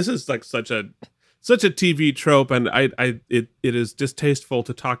mean, this is like such a TV trope, and it is distasteful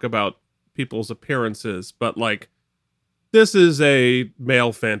to talk about people's appearances, but like, this is a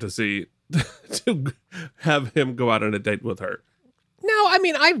male fantasy to have him go out on a date with her. No, I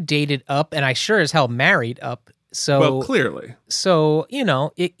mean, I've dated up, and I sure as hell married up. So well, clearly. So, you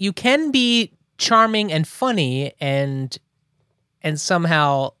know, you can be charming and funny and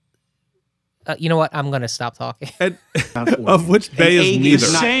somehow... you know what? I'm going to stop talking. Of which Bay is neither. The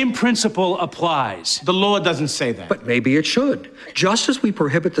same principle applies. The law doesn't say that. But maybe it should. Just as we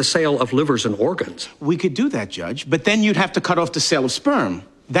prohibit the sale of livers and organs. We could do that, Judge, but then you'd have to cut off the sale of sperm.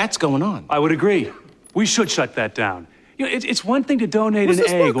 That's going on. I would agree. We should shut that down. You know, it's one thing to donate Was an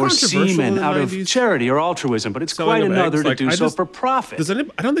this more egg or controversial semen in the out of 90s? charity or altruism, but it's Selling quite of another eggs? to Like, do I so just- for profit. I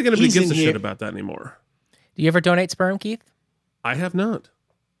don't think anybody He's gives in a here- shit about that anymore. Do you ever donate sperm, Keith? I have not.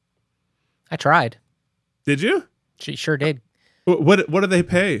 I tried. Did you? She sure did. What do they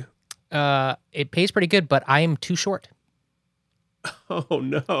pay? It pays pretty good, but I am too short. Oh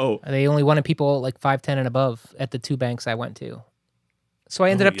no! They only wanted people like 5'10" and above at the two banks I went to. So I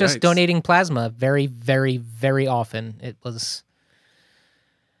ended up just yikes. donating plasma very, very, very often. It was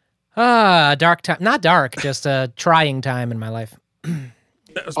a dark time. Not dark, just a trying time in my life.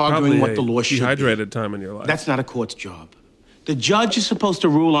 That was Arguing probably what a the law should be. dehydrated time in your life. That's not a court's job. The judge is supposed to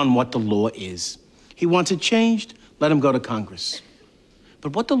rule on what the law is. He wants it changed, let him go to Congress.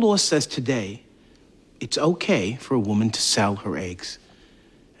 But what the law says today, it's okay for a woman to sell her eggs.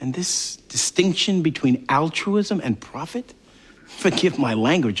 And this distinction between altruism and profit, forgive my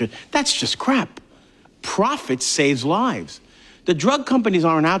language, that's just crap. Profit saves lives. The drug companies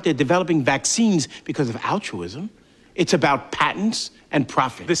aren't out there developing vaccines because of altruism. It's about patents and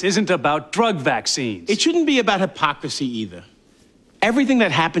profit. This isn't about drug vaccines. It shouldn't be about hypocrisy either. Everything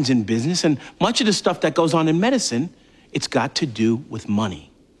that happens in business and much of the stuff that goes on in medicine, it's got to do with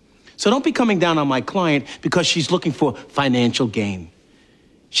money. So don't be coming down on my client because she's looking for financial gain.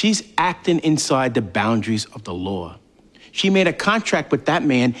 She's acting inside the boundaries of the law. She made a contract with that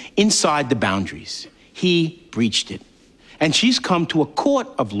man inside the boundaries. He breached it. And she's come to a court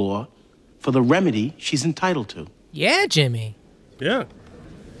of law for the remedy she's entitled to. Yeah, Jimmy. Yeah.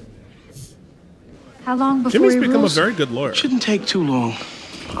 How long before Jimmy's he become rules? a very good lawyer. Shouldn't take too long.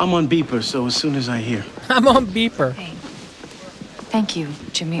 I'm on beeper, so as soon as I hear. I'm on beeper. Thank you,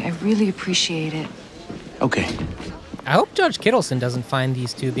 Jimmy. I really appreciate it. Okay. I hope Judge Kittleson doesn't find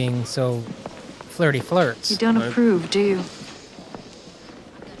these two being so flirty flirts. You don't approve, do you?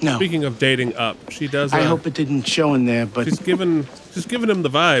 No. Speaking of dating up, she does. I hope it didn't show in there, but she's giving him the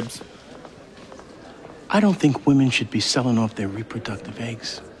vibes. I don't think women should be selling off their reproductive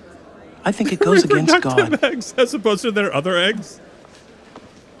eggs. I think it goes against God. Reproductive eggs as opposed to their other eggs.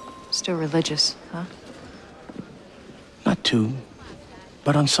 Still religious, huh? Not too,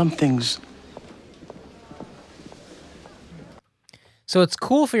 but on some things. So it's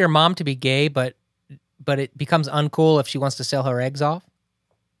cool for your mom to be gay, but it becomes uncool if she wants to sell her eggs off?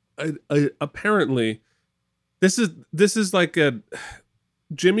 Apparently, this is like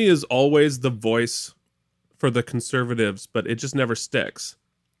Jimmy is always the voice for the conservatives, but it just never sticks.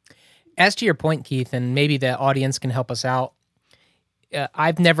 As to your point, Keith, and maybe the audience can help us out,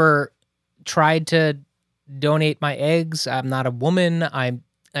 I've never tried to donate my eggs. I'm not a woman. I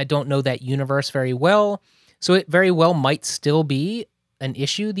don't know that universe very well. So it very well might still be an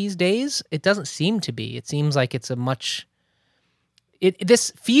issue these days. It doesn't seem to be. It seems like it's a much... This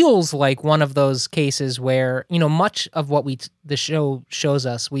feels like one of those cases where, much of what the show shows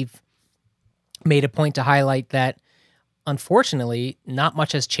us, we've made a point to highlight that, unfortunately, not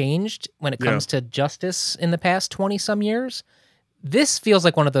much has changed when it comes to justice in the past 20-some years. This feels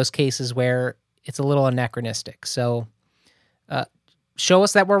like one of those cases where it's a little anachronistic. So show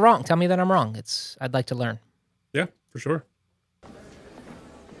us that we're wrong. Tell me that I'm wrong. I'd like to learn. Yeah, for sure.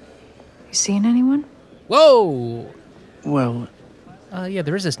 You seeing anyone? Whoa! Well... yeah,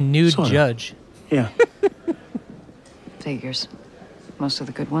 there is this nude sorta. judge. Yeah. Figures. Most of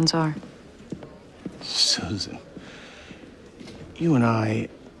the good ones are. Susan, you and I,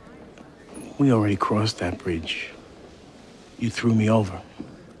 we already crossed that bridge. You threw me over.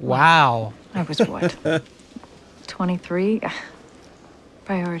 Wow. I was what? 23?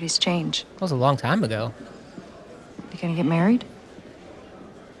 Priorities change. That was a long time ago. You gonna get married?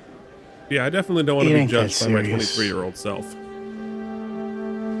 Yeah, I definitely don't want It to be ain't that judged by my serious. 23-year-old self.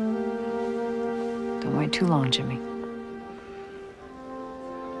 Don't wait too long, Jimmy.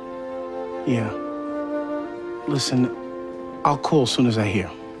 Yeah. Listen, I'll call as soon as I hear.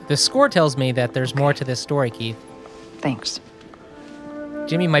 The score tells me that there's more to this story, Keith. Thanks.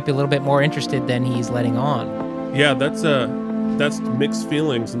 Jimmy might be a little bit more interested than he's letting on. Yeah, that's mixed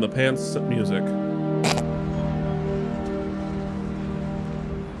feelings in the pants music.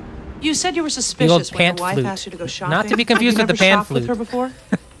 You said you were suspicious when pant your wife flute. asked you to go shopping. Not to be confused Have with you the never pan shopped with flute. her before?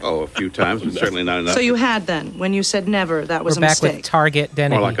 Oh, a few times, but certainly not enough. So you had then. When you said never, that was We're a back mistake. with Target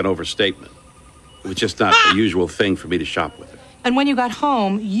Denny. More like an overstatement. It was just not the usual thing for me to shop with her. And when you got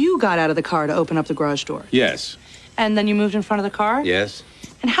home, you got out of the car to open up the garage door. Yes. And then you moved in front of the car? Yes.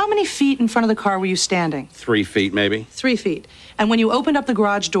 And how many feet in front of the car were you standing? 3 feet, maybe. 3 feet. And when you opened up the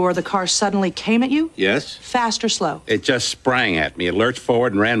garage door, the car suddenly came at you? Yes. Fast or slow? It just sprang at me. It lurched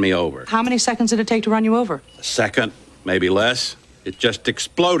forward and ran me over. How many seconds did it take to run you over? A second, maybe less. It just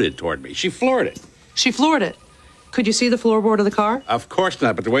exploded toward me. She floored it. She floored it. Could you see the floorboard of the car? Of course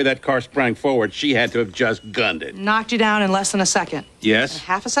not, but the way that car sprang forward, she had to have just gunned it. Knocked you down in less than a second. Yes?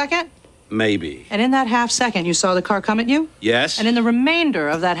 Half a second? Maybe. And in that half second, you saw the car come at you? Yes? And in the remainder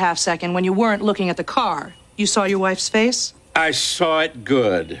of that half second, when you weren't looking at the car, you saw your wife's face? I saw it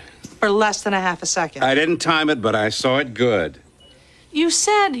good. For less than a half a second. I didn't time it, but I saw it good. You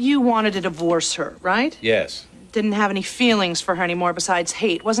said you wanted to divorce her, right? Yes. Didn't have any feelings for her anymore besides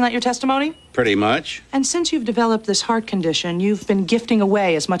hate. Wasn't that your testimony? Pretty much. And since you've developed this heart condition, you've been gifting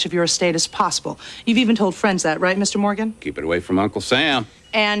away as much of your estate as possible. You've even told friends that, right, Mr. Morgan? Keep it away from Uncle Sam.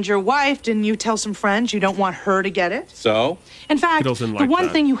 And your wife, didn't you tell some friends you don't want her to get it? So? In fact, Kiddos didn't the like one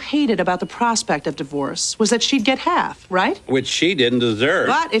that. thing you hated about the prospect of divorce was that she'd get half, right? Which she didn't deserve.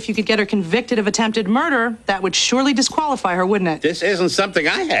 But if you could get her convicted of attempted murder, that would surely disqualify her, wouldn't it? This isn't something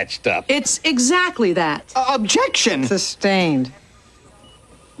I hatched up. It's exactly that. Objection! Sustained.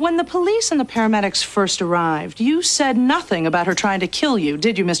 When the police and the paramedics first arrived, you said nothing about her trying to kill you,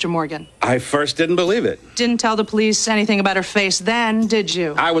 did you, Mr. Morgan? I first didn't believe it. Didn't tell the police anything about her face then, did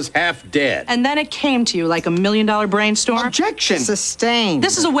you? I was half dead. And then it came to you like $1 million brainstorm? Objection! Sustained.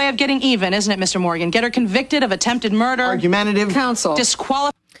 This is a way of getting even, isn't it, Mr. Morgan? Get her convicted of attempted murder. Argumentative. Counsel.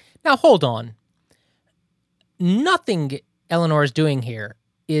 Disqualify. Now, hold on. Nothing Eleanor is doing here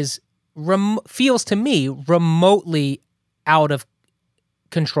is feels to me remotely out of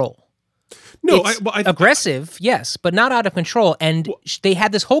control. No, it's aggressive, yes, but not out of control. And they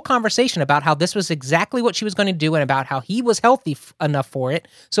had this whole conversation about how this was exactly what she was going to do and about how he was healthy enough for it.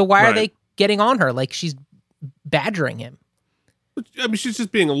 So why are they getting on her like she's badgering him? I mean, she's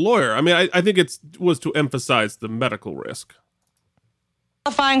just being a lawyer. I mean, I think it was to emphasize the medical risk.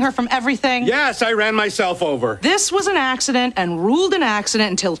 Qualifying her from everything? Yes, I ran myself over. This was an accident and ruled an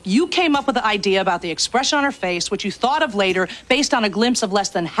accident until you came up with the idea about the expression on her face, which you thought of later based on a glimpse of less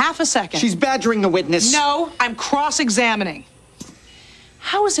than half a second. She's badgering the witness. No, I'm cross-examining.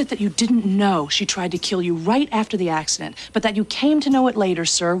 How is it that you didn't know she tried to kill you right after the accident, but that you came to know it later,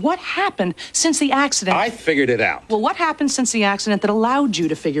 sir? What happened since the accident? I figured it out. Well, what happened since the accident that allowed you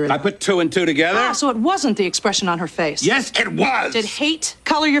to figure it out? I put 2 and 2 together. Ah, so it wasn't the expression on her face. Yes, it was. Did hate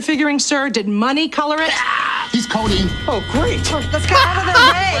color your figuring, sir? Did money color it? He's coding. Oh, great. Let's get out of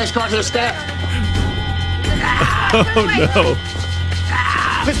their way. Let's start his staff. Oh, no.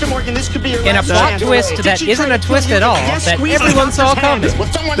 Mr. Morgan, this could be your In a last plot chance. twist Did that she isn't try a to twist kill at you? all, Yes, that squeeze the everyone doctor's saw hand. coming. Will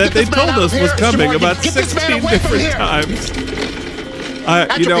someone That get they this man told out us of was here? coming Mr. about Morgan, get this man 16 away from different here. times.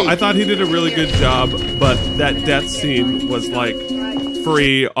 I thought he did a really good job, but that death scene was like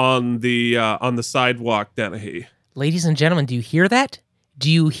free on the sidewalk, Dennehy. Ladies and gentlemen, do you hear that?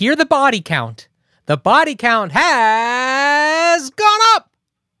 Do you hear the body count? The body count has gone up.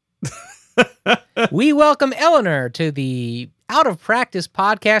 We welcome Eleanor to the Out of Practice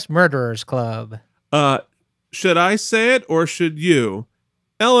Podcast Murderers Club. Should I say it or should you?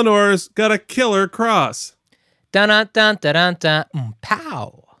 Eleanor's got a killer cross. Dun dun dun dun dun.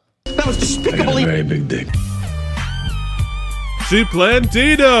 Pow. That was despicably... Very big dick. She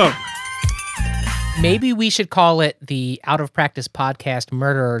plantito. Maybe we should call it the Out of Practice Podcast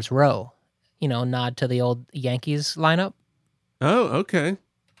Murderers Row. You know, nod to the old Yankees lineup. Oh, okay.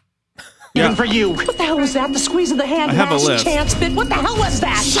 Even for you. What the hell was that? The squeeze of the hand, I have a last list. chance bit. What the hell was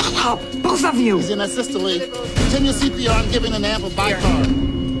that? Shut up, both of you. He's in assist league. Continue CPR. I'm giving an ample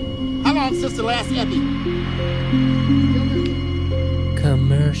bicarb. How long since the last epi?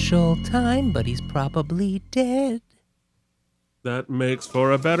 Commercial time, but he's probably dead. That makes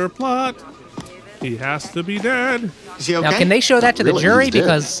for a better plot. He has to be dead. Is he okay? Now, can they show that to the Really, jury? he's dead.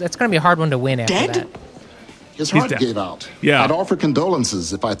 Because that's going to be a hard one to win after Dead? that. His He's heart dead. gave out. Yeah. I'd offer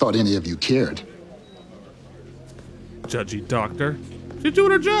condolences if I thought any of you cared. Judgy doctor. She's doing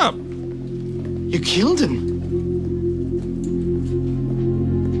her job. You killed him.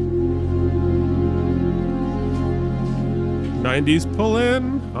 90s pull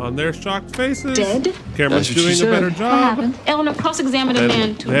in on their shocked faces. Dead? Camera's That's what doing she a said. better What job. happened? Eleanor cross-examined a They-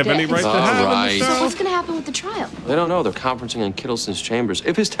 man to they have death. any right to All have in right. the So show? what's going to happen with the trial? They don't know. They're conferencing in Kittleson's chambers.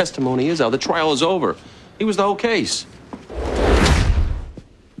 If his testimony is out, the trial is over. He was the whole case.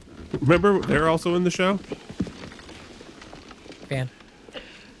 Remember, they're also in the show? Fan.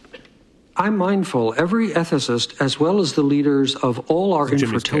 I'm mindful every ethicist, as well as the leaders of all our Jimmy's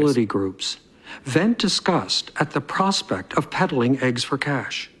infertility groups, vent disgust at the prospect of peddling eggs for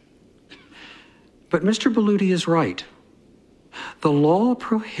cash. But Mr. Belluti is right. The law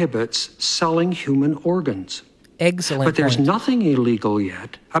prohibits selling human organs. Excellent But there's point. nothing illegal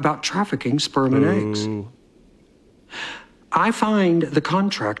yet about trafficking sperm and eggs. I find the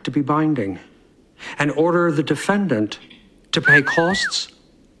contract to be binding and order the defendant to pay costs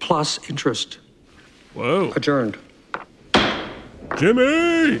plus interest. Whoa. Adjourned.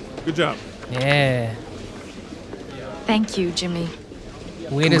 Jimmy! Good job. Yeah. Thank you, Jimmy.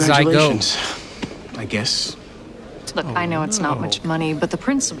 Way does I go? Congratulations, I guess. Look, I know it's not much money, but the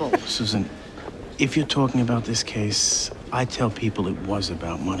principle. Susan, if you're talking about this case, I tell people it was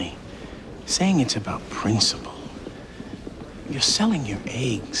about money. Saying it's about principle. You're selling your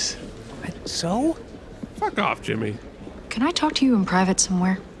eggs. So? Fuck off, Jimmy. Can I talk to you in private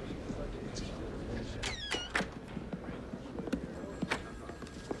somewhere?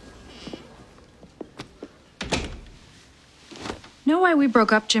 You know why we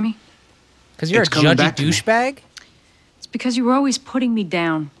broke up, Jimmy? Because you're a judgy douchebag? It's because you were always putting me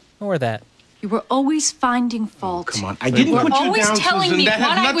down. Or that. You were always finding fault. Come on, I didn't put you down, always telling Susan. me That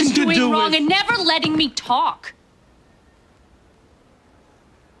what had I was nothing to doing do wrong with- and never letting me talk.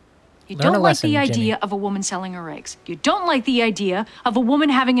 You Learn a don't like lesson, the Jenny. idea of a woman selling her eggs. You don't like the idea of a woman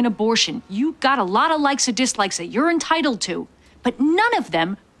having an abortion. You got a lot of likes or dislikes that you're entitled to, but none of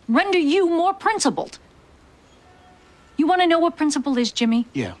them render you more principled. You want to know what principle is, Jimmy?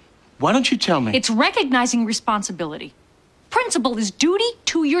 Yeah. Why don't you tell me? It's recognizing responsibility. Principle is duty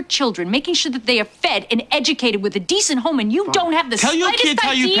to your children, making sure that they are fed and educated with a decent home, and you don't have the Tell your slightest kid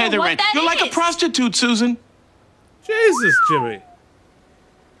how you idea pay the what rent. that You're like a is. prostitute, Susan. Jesus, Jimmy.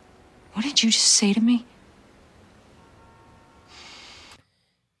 What did you just say to me?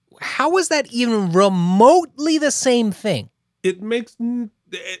 How is that even remotely the same thing? It makes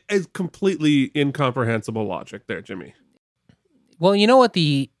a completely incomprehensible logic there, Jimmy. Well, you know what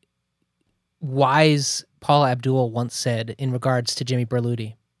the wise Paula Abdul once said in regards to Jimmy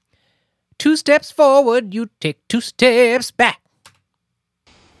Berluti? 2 steps forward, you take 2 steps back.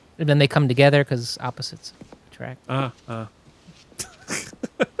 And then they come together because opposites attract. Oh,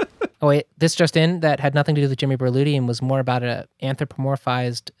 wait, this just in, that had nothing to do with Jimmy Berluti and was more about an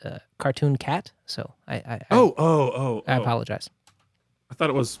anthropomorphized cartoon cat. So I apologize. I thought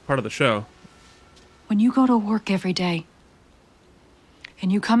it was part of the show. When you go to work every day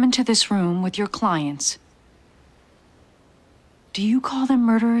and you come into this room with your clients, do you call them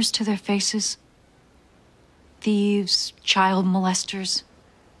murderers to their faces? Thieves, child molesters?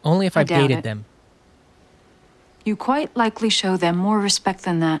 Only if I I've doubt dated it. them. You quite likely show them more respect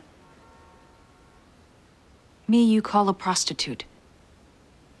than that. Me, you call a prostitute.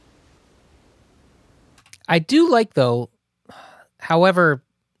 I do like, though, however,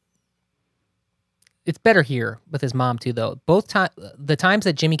 it's better here with his mom, too, though. The times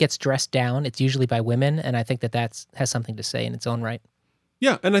that Jimmy gets dressed down, it's usually by women, and I think that has something to say in its own right.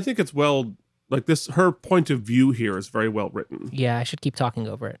 Yeah, and I think it's her point of view here is very well written. Yeah, I should keep talking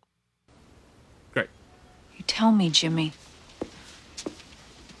over it. Great. You tell me, Jimmy.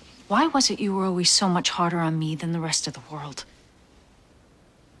 Why was it you were always so much harder on me than the rest of the world?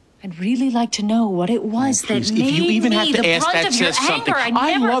 I'd really like to know what it was that Please, made if you even me have to the ask, brunt that of your says something. anger.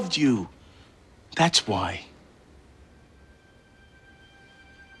 I never... loved you. That's why.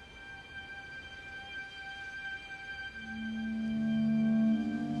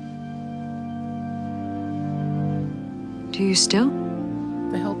 Do you still?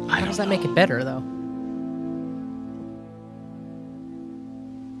 The hell? How does that make it better, though?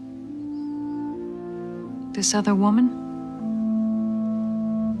 This other woman?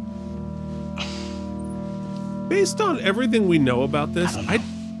 Based on everything we know about this,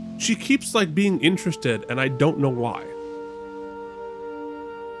 she keeps being interested, and I don't know why.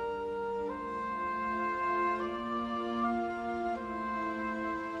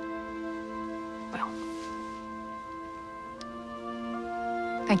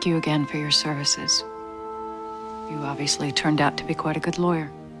 Thank you again for your services. You obviously turned out to be quite a good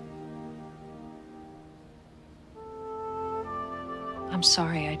lawyer. I'm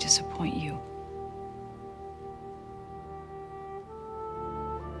sorry I disappoint you.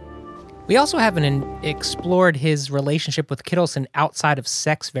 We also haven't explored his relationship with Kittleson outside of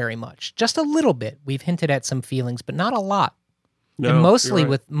sex very much. Just a little bit. We've hinted at some feelings, but not a lot. No, and mostly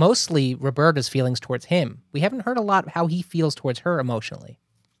you're right. mostly Roberta's feelings towards him. We haven't heard a lot how he feels towards her emotionally.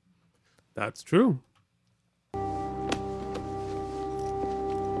 That's true.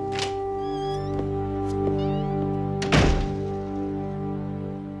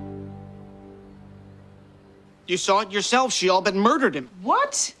 You saw it yourself. She all but murdered him.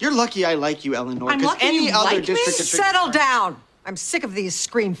 What? You're lucky I like you, Eleanor. I'm 'cause lucky any you other like me? district attorney- Settle down. I'm sick of these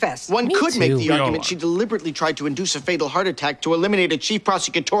scream fests. One could make the We all argument are. she deliberately tried to induce a fatal heart attack to eliminate a chief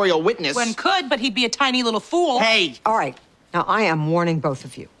prosecutorial witness. One could, but he'd be a tiny little fool. Hey! All right. Now, I am warning both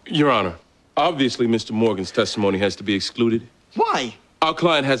of you. Your Honor, obviously Mr. Morgan's testimony has to be excluded. Why? Our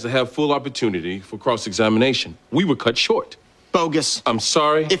client has to have full opportunity for cross-examination. We were cut short. Bogus. I'm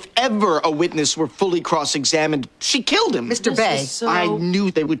sorry. If ever a witness were fully cross-examined, she killed him. Mr. Bay. I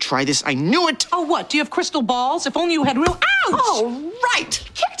knew they would try this. I knew it. Oh, what? Do you have crystal balls? If only you had real... Ouch! Oh, right.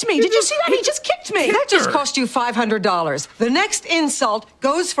 Kicked me. Did you see that? He just kicked me. That just cost you $500. The next insult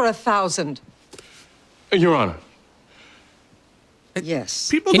goes for $1,000. Your Honor. Yes.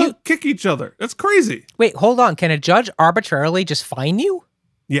 People don't kick each other. That's crazy. Wait, hold on. Can a judge arbitrarily just fine you?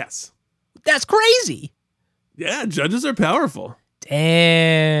 Yes. That's crazy. Yeah, judges are powerful.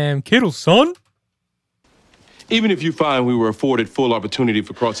 Damn, Kittle, son. Even if you find we were afforded full opportunity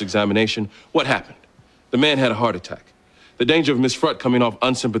for cross-examination, what happened? The man had a heart attack. The danger of Miss Frutt coming off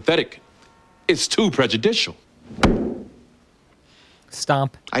unsympathetic, it's too prejudicial.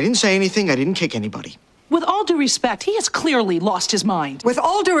 Stomp. I didn't say anything. I didn't kick anybody. With all due respect, he has clearly lost his mind. With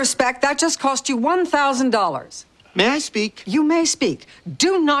all due respect, that just cost you $1,000. May I speak? You may speak.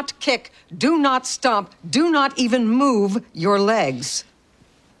 Do not kick, do not stomp, do not even move your legs.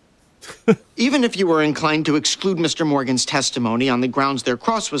 Even if you were inclined to exclude Mr. Morgan's testimony on the grounds their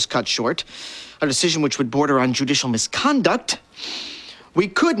cross was cut short, a decision which would border on judicial misconduct, we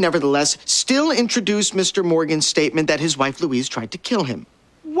could nevertheless still introduce Mr. Morgan's statement that his wife Louise tried to kill him.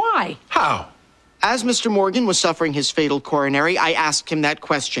 Why? How? As Mr. Morgan was suffering his fatal coronary, I asked him that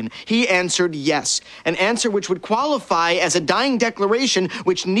question. He answered yes, an answer which would qualify as a dying declaration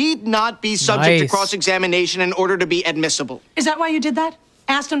which need not be subject to cross-examination in order to be admissible. Is that why you did that?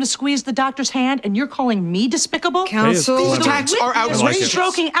 Asked him to squeeze the doctor's hand, and you're calling me despicable? Counsel, these attacks are outrageous.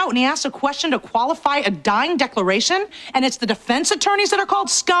 Stroking out, and he asked a question to qualify a dying declaration, and it's the defense attorneys that are called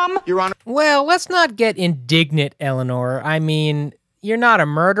scum? Your Honor. Well, let's not get indignant, Eleanor. I mean, you're not a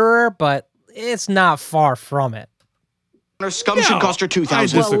murderer, but it's not far from it. Scum should cost her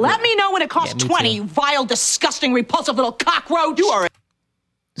 $2,000. Well, let me know when it costs 20, you vile, disgusting, repulsive little cockroach. You are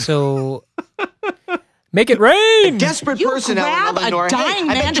So, make it rain. A desperate person, grab Eleanor. a dying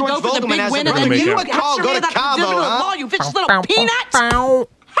Hey, I man bet to go George for the Vogelman big has win, a and then brother. you Give a call, go to Cabo, huh? You vicious little peanut.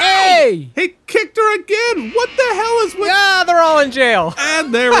 Hey! He kicked her again. What the hell is with? Yeah, they're all in jail.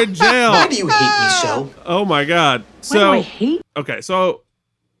 And they're in jail. Why do you hate me so? Oh my God. Why do I hate? Okay, so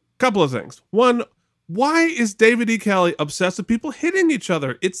couple of things. One, why is David E. Kelley obsessed with people hitting each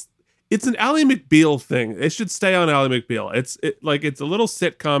other? It's an Ally McBeal thing. It should stay on Ally McBeal. It's a little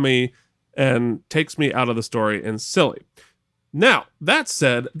sitcom-y and takes me out of the story and silly. Now, that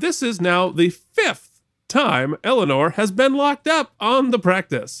said, this is now the 5th time Eleanor has been locked up on The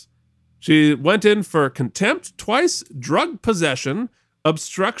Practice. She went in for contempt twice, drug possession,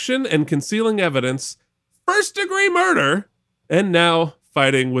 obstruction and concealing evidence, first-degree murder, and now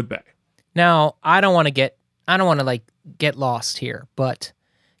fighting with Bay. Now, I don't want to get lost here, but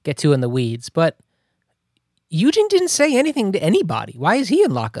get too in the weeds. But Eugene didn't say anything to anybody. Why is he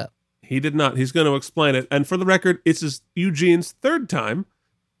in lockup? He did not. He's going to explain it. And for the record, it's Eugene's 3rd time.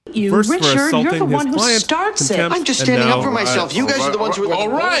 You, First Richard, for assaulting you're the his one who client, starts it. contempt, I'm just and standing now- up for myself. You guys are the ones who are All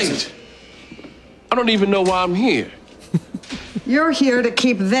right. I don't even know why I'm here. You're here to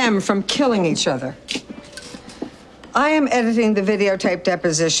keep them from killing each other. I am editing the videotape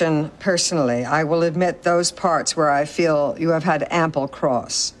deposition personally. I will admit those parts where I feel you have had ample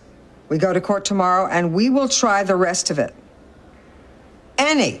cross. We go to court tomorrow, and we will try the rest of it.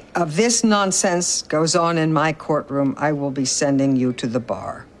 Any of this nonsense goes on in my courtroom, I will be sending you to the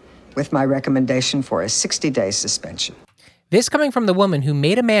bar with my recommendation for a 60-day suspension. This coming from the woman who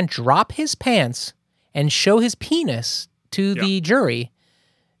made a man drop his pants and show his penis to the jury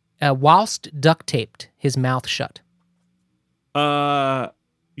whilst duct taped his mouth shut. You're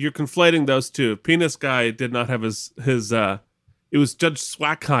conflating those two. Penis guy did not have his it was Judge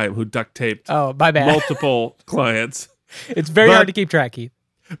Swackheim who duct taped my bad. multiple clients. It's very hard to keep track, Keith.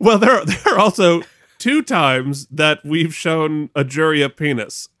 Well, there are also 2 times that we've shown a jury a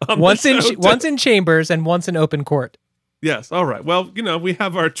penis. Once in chambers and once in open court. Yes, all right. Well, we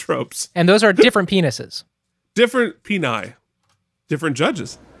have our tropes. And those are different penises. Different peni. Different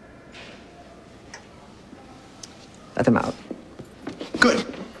judges. Let them out. Good.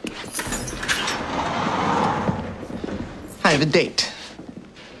 I have a date.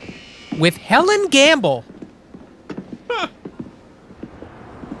 With Helen Gamble.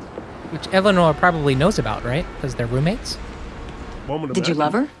 Which Eleanor probably knows about, right? Because they're roommates. Did you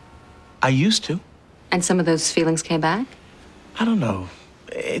love her? I used to. And some of those feelings came back? I don't know.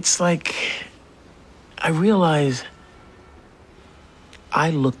 It's like I realize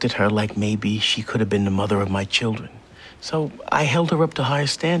I looked at her like maybe she could have been the mother of my children. So I held her up to higher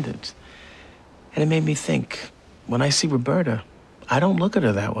standards. And it made me think, when I see Roberta, I don't look at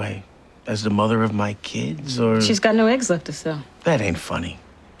her that way. As the mother of my kids or... She's got no eggs left to sell. That ain't funny.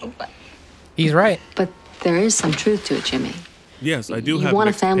 He's right. But there is some truth to it, Jimmy. Yes, I do You have want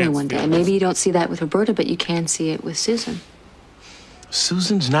a mixed family pants one day. feelings. Maybe you don't see that with Roberta, but you can see it with Susan.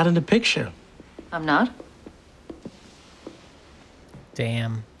 Susan's not in the picture. I'm not.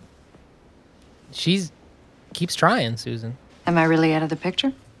 Damn. She's keeps trying, Susan. Am I really out of the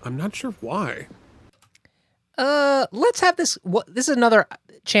picture? I'm not sure why. Let's have this. This is another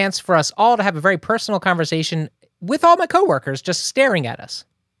chance for us all to have a very personal conversation with all my coworkers just staring at us.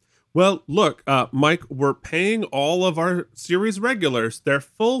 Well, look, Mike, we're paying all of our series regulars their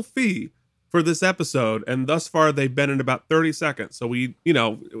full fee for this episode, and thus far they've been in about 30 seconds. So I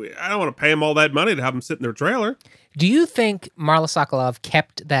don't want to pay them all that money to have them sit in their trailer. Do you think Marla Sokolov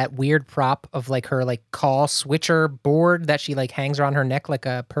kept that weird prop of like her like call switcher board that she like hangs around her neck like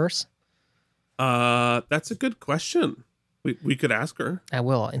a purse? That's a good question. We could ask her. I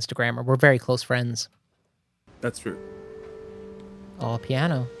will Instagram her. We're very close friends. That's true. Oh,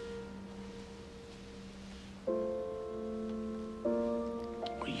 piano.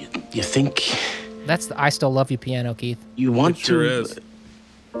 You think That's the I Still Love You piano, Keith. you want It sure to? is.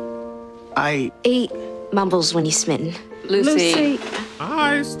 He mumbles when he's smitten. Lucy.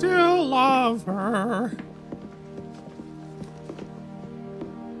 I still love her.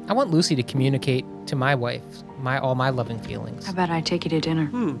 I want Lucy to communicate to my wife all my loving feelings. How about I take you to dinner?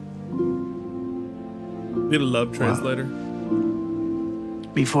 Need a love translator.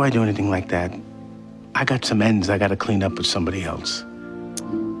 Before I do anything like that, I got some ends I got to clean up with somebody else.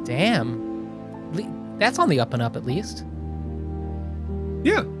 Damn. That's on the up and up at least.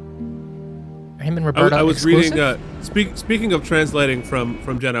 Yeah. Him and Roberta I was exclusive? reading. Speaking of translating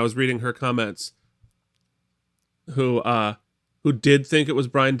from Jen, I was reading her comments. Who did think it was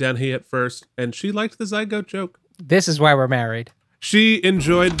Brian Dennehy at first, and she liked the zygote joke. This is why we're married. She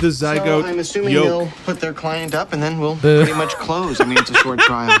enjoyed the zygote So I'm assuming yoke. they'll put their client up and then we'll pretty much close. I mean, it's a short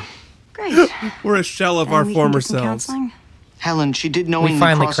trial. Great. We're a shell of our former selves. Helen, she did knowingly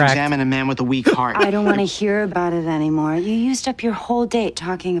finally cross-examine a man with a weak heart. I don't want to hear about it anymore. You used up your whole date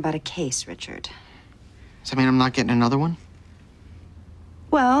talking about a case, Richard. Does that mean I'm not getting another one?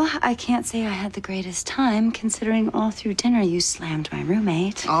 Well, I can't say I had the greatest time, considering all through dinner you slammed my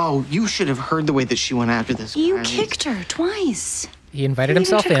roommate. Oh, you should have heard the way that she went after this. You guy. kicked her twice. He invited You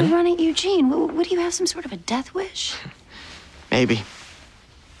himself even took in. a run at Eugene. What do you have, some sort of a death wish? Maybe.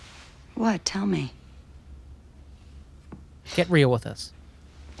 What? Tell me. Get real with us.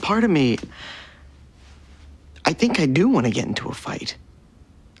 Part of me, I think I do want to get into a fight.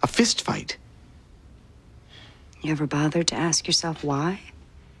 A fist fight. You ever bothered to ask yourself why?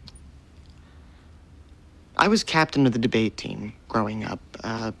 I was captain of the debate team growing up,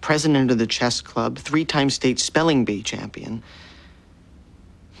 president of the chess club, 3-time state spelling bee champion.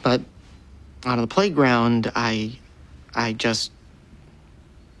 But on the playground, I just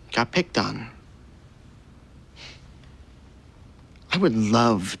got picked on. I would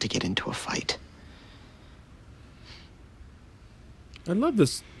love to get into a fight. I love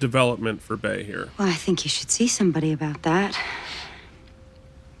this development for Bay here. Well, I think you should see somebody about that.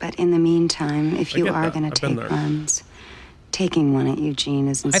 But in the meantime, if I you get are that. going I've to been take there. runs, taking one at Eugene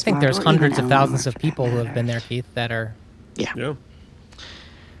isn't I think smart, there's or hundreds even of thousands Eleanor, of people who have been there, Keith, that are... Yeah.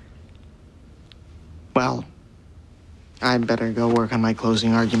 Well, I'd better go work on my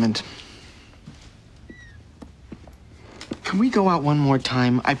closing argument. Can we go out one more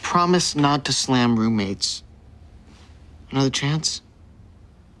time? I promise not to slam roommates. Another chance?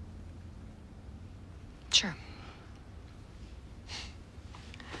 Sure.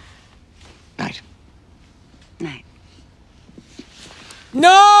 Night. Night.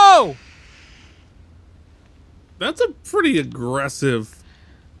 No! That's a pretty aggressive...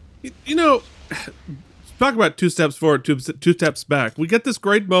 You know, talk about 2 steps forward, 2 steps back. We get this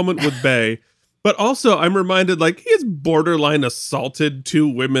great moment with Bay, but also I'm reminded, like, he has borderline assaulted 2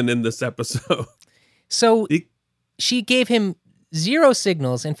 women in this episode. So she gave him 0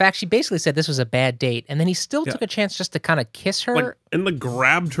 signals. In fact, she basically said this was a bad date, and then he still took a chance just to kind of kiss her. And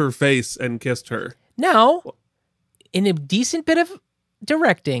grabbed her face and kissed her. Now, in a decent bit of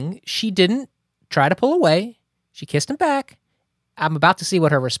directing, she didn't try to pull away. She kissed him back. I'm about to see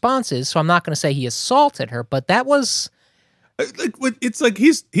what her response is, so I'm not going to say he assaulted her, but that was... It's like he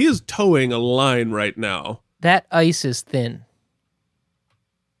is towing a line right now. That ice is thin.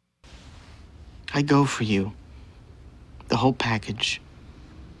 I go for you. The whole package.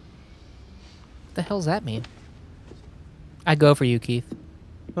 What the hell's that mean? I go for you, Keith.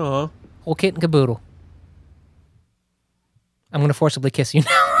 Aw. Whole kit and caboodle. I'm going to forcibly kiss you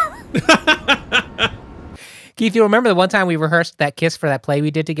now. Keith, you remember the one time we rehearsed that kiss for that play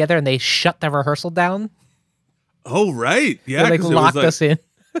we did together and they shut the rehearsal down? Oh, right. Yeah. They 'cause it was locked us in.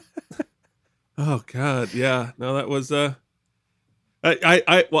 Oh, God. Yeah. No, that was... Well,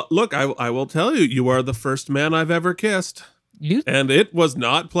 look, I will tell you, you are the first man I've ever kissed. And it was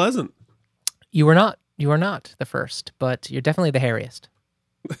not pleasant. You were not. You are not the first, but you're definitely the hairiest.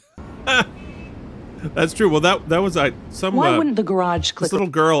 That's true. Well, that was some. Why wouldn't the garage click? This little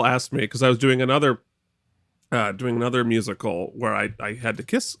girl asked me because I was doing another musical where I had to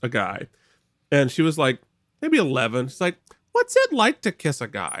kiss a guy, and she was like maybe 11. She's like, "What's it like to kiss a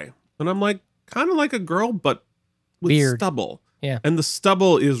guy?" And I'm like, "Kind of like a girl, but with Beard. stubble." Yeah. And the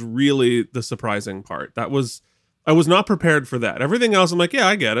stubble is really the surprising part. I was not prepared for that. Everything else, I'm like, yeah,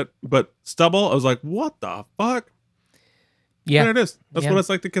 I get it. But stubble, I was like, what the fuck? Yeah. There it is. That's what it's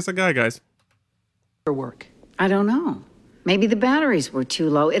like to kiss a guy, guys. For work. I don't know. Maybe the batteries were too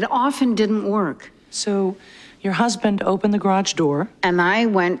low. It often didn't work. So your husband opened the garage door. And I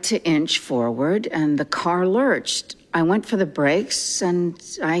went to inch forward, and the car lurched. I went for the brakes, and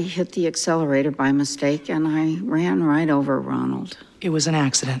I hit the accelerator by mistake, and I ran right over Ronald. It was an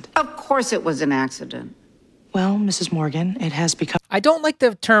accident. Of course it was an accident. Well, Mrs. Morgan, it has become... I don't like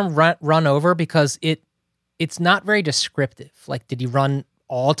the term run over because it's not very descriptive. Like, did you run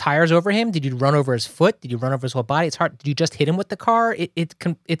all tires over him? Did you run over his foot? Did you run over his whole body? It's hard. Did you just hit him with the car?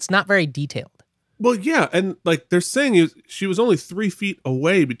 It's not very detailed. Well, yeah, and like they're saying, she was only 3 feet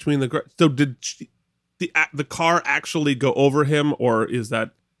away between the. So did the car actually go over him, or is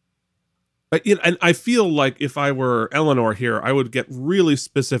that? And I feel like if I were Eleanor here, I would get really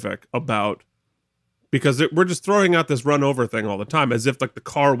specific about, because we're just throwing out this run over thing all the time, as if like the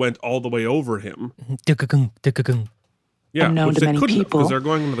car went all the way over him. Yeah, unknown to many people because they're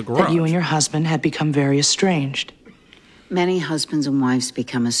going into the garage. That you and your husband had become very estranged. Many husbands and wives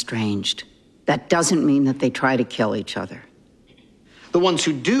become estranged. That doesn't mean that they try to kill each other. The ones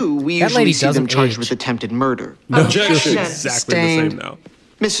who do, we That usually lady see them doesn't charged age. with attempted murder. No, Objection. exactly the same now.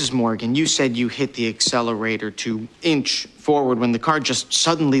 Mrs. Morgan, you said you hit the accelerator to inch forward when the car just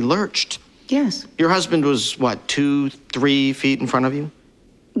suddenly lurched. Yes. Your husband was, what, 2-3 feet in front of you?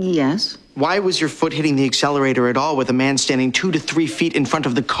 Yes. Why was your foot hitting the accelerator at all with a man standing 2 to 3 feet in front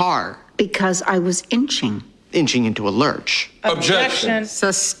of the car? Because I was inching. Inching into a lurch. Objection.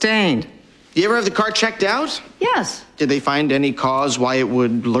 Sustained. You ever have the car checked out? Yes. Did they find any cause why it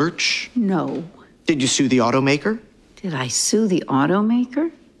would lurch? No. Did you sue the automaker? Did I sue the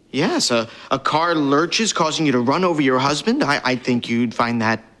automaker? Yes, a car lurches causing you to run over your husband. I think you'd find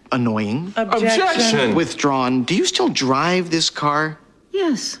that annoying. Objection. Withdrawn. Do you still drive this car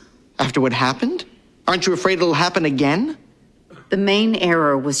Yes. after what happened? Aren't you afraid it'll happen again? The main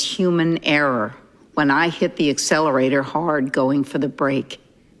error was human error when I hit the accelerator hard going for the brake.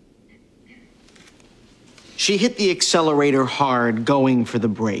 She hit the accelerator hard going for the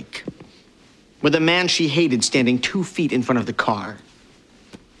brake, with a man she hated standing 2 feet in front of the car.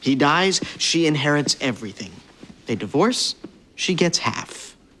 He dies, she inherits everything. They divorce, she gets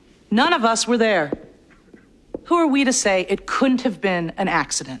half. None of us were there. Who are we to say it couldn't have been an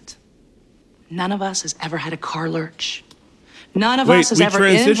accident? None of us has ever had a car lurch. None of us has we ever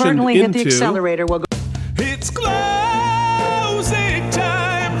transitioned inadvertently hit the into- accelerator while It's closing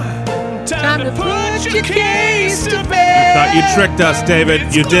time. Time to put your case to bed. Thought you tricked us, David.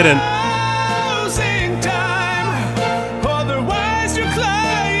 You didn't. Closing time. Otherwise, your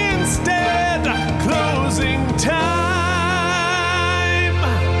client's dead. Closing time.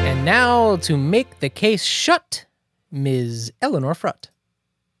 And now to make the case shut, Ms. Eleanor Frutt.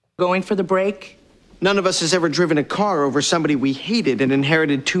 going for the brake. None of us has ever driven a car over somebody we hated and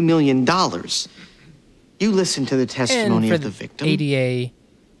inherited $2 million. You listened to the testimony And for of the the victim. ADA,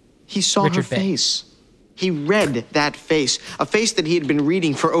 He saw Richard her Bey. face. He read that face, a face that he had been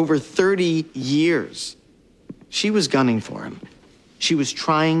reading for over 30 years. She was gunning for him. She was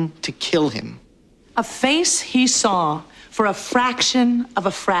trying to kill him. A face he saw for a fraction of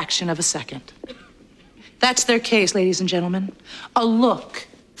a second. That's their case, ladies and gentlemen. A look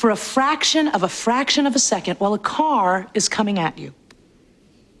for a fraction of a second while a car is coming at you.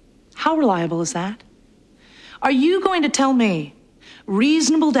 How reliable is that? Are you going to tell me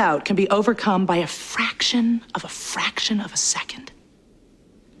reasonable doubt can be overcome by a fraction of a second?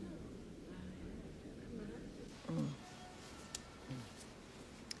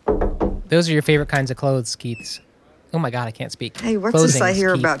 those are your favorite kinds of clothes, Keiths. Oh my God, I can't speak. Hey, what's this I Closings,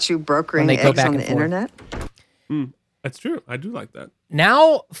 hear Keith. about you When brokering they go eggs back on and the forth. internet? That's true. I do like that.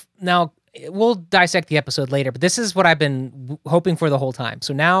 Now we'll dissect the episode later, but this is what I've been hoping for the whole time.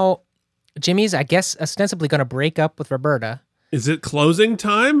 So now Jimmy's, I guess, ostensibly going to break up with Roberta. Is it closing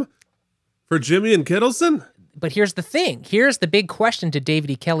time for Jimmy and Kittleson? But here's the thing. Here's the big question to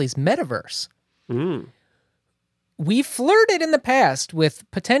David E. Kelly's metaverse. We flirted in the past with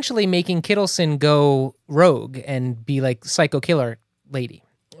potentially making Kittleson go rogue and be like psycho killer lady.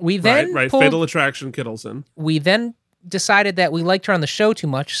 We then Right. pulled- Fatal Attraction Kittleson. we then decided that we liked her on the show too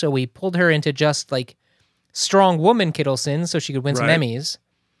much, so we pulled her into just like strong woman Kittleson so she could win some Right. Emmys.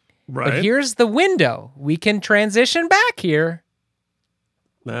 Right. But here's the window. We can transition back here.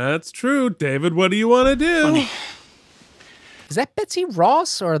 That's true. David, what do you want to do? Is that Betsy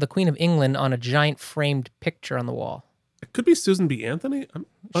Ross or the Queen of England on a giant framed picture on the wall? It could be Susan B. Anthony. I'm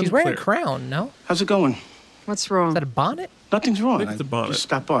She's wearing a unclear. crown, no? How's it going? What's wrong? Is that a bonnet? Nothing's wrong. It's the bonnet. Just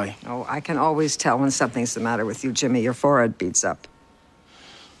stop by. Oh, I can always tell when something's the matter with you, Jimmy. Your forehead beats up.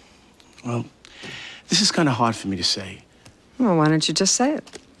 Well, this is kind of hard for me to say. Well, why don't you just say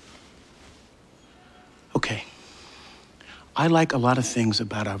it? Okay. I like a lot of things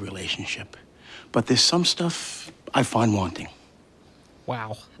about our relationship, but there's some stuff I find wanting.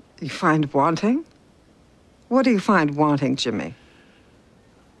 Wow. You find wanting? What do you find wanting, Jimmy?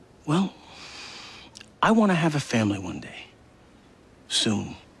 Well, I want to have a family one day.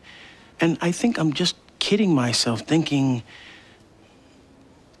 Soon. And I think I'm just kidding myself thinking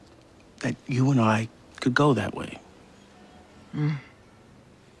that you and I could go that way.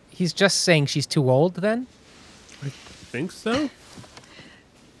 He's just saying she's too old then? I think so.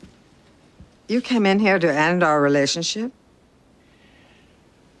 You came in here to end our relationship?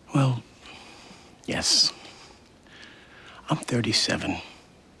 Well, yes. I'm 37.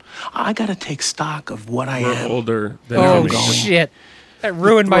 I gotta take stock of what I We're am. older than Oh, Jimmy. shit. That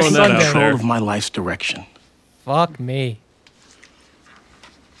ruined my Throwing that Sunday. out Control there. of my life's direction. Fuck me.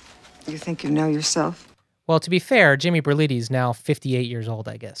 You think you know yourself? Well, to be fair, Jimmy Berlidi's now 58 years old,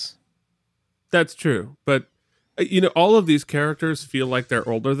 I guess. That's true, but all of these characters feel like they're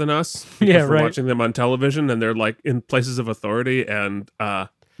older than us. Yeah, because we're right. watching them on television, and they're like in places of authority. And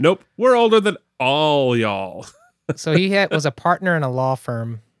nope, we're older than all y'all. So he was a partner in a law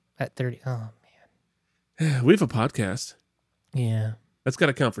firm at 30. Oh, We have a podcast. yeah. That's got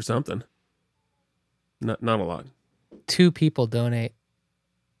to count for something. Not a lot. 2 people donate.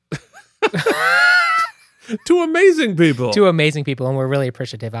 2 amazing people. 2 amazing people, and we're really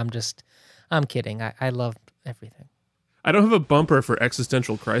appreciative. I'm kidding. I love everything. I don't have a bumper for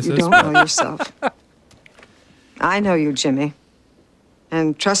existential crisis. You don't know yourself. I know you, Jimmy.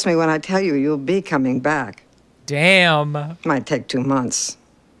 And trust me when I tell you, you'll be coming back. Damn. Might take 2 months,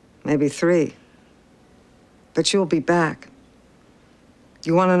 maybe 3. But you'll be back.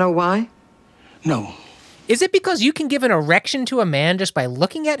 You want to know why? No. Is it because you can give an erection to a man just by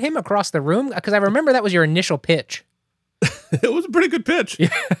looking at him across the room? Because I remember that was your initial pitch. It was a pretty good pitch.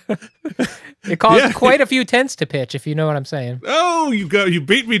 It caused quite a few tenths to pitch, if you know what I'm saying. Oh, you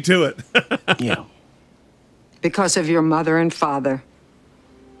beat me to it. Yeah. Because of your mother and father.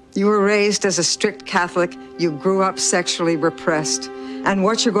 You were raised as a strict Catholic. You grew up sexually repressed. And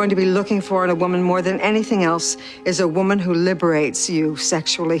what you're going to be looking for in a woman more than anything else is a woman who liberates you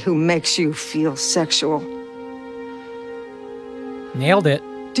sexually, who makes you feel sexual. Nailed it.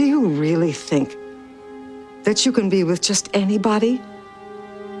 Do you really think that you can be with just anybody?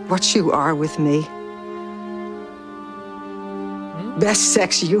 What you are with me? Best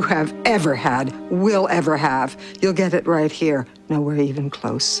sex you have ever had, will ever have. You'll get it right here. Nowhere even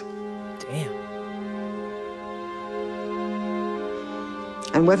close. Damn.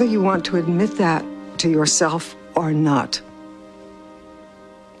 And whether you want to admit that to yourself or not,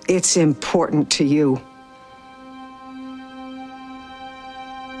 it's important to you.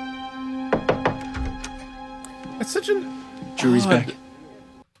 It's such an Jury's odd- back.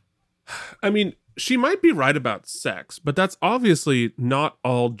 I mean, she might be right about sex, but that's obviously not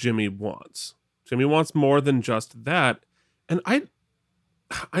all Jimmy wants. Jimmy wants more than just that. And I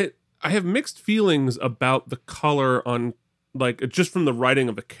have mixed feelings about the color on, like, just from the writing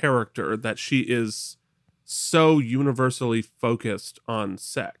of the character, that she is so universally focused on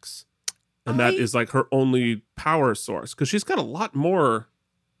sex. And that is like her only power source, because she's got a lot more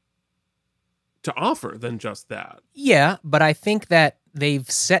to offer than just that. Yeah, but I think that they've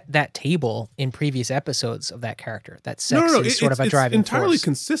set that table in previous episodes of that character. That sex is sort of a driving it's entirely force.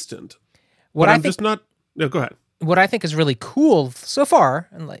 consistent. What But I I'm think- just not. No, go ahead. What I think is really cool so far,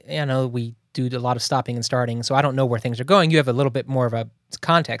 and like, I know we do a lot of stopping and starting, so I don't know where things are going. You have a little bit more of a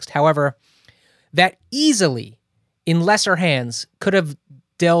context. However, that easily, in lesser hands, could have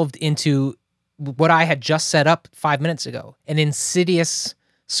delved into what I had just set up 5 minutes ago, an insidious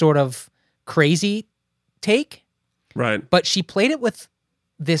sort of crazy take. Right. But she played it with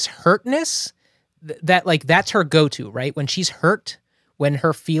this hurtness that like that's her go-to, right? When she's hurt,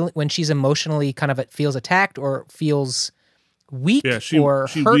 when she's emotionally kind of feels attacked or feels weak Yeah, she or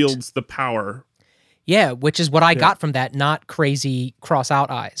hurt. wields the power. Yeah, which is what I got from that, not crazy cross out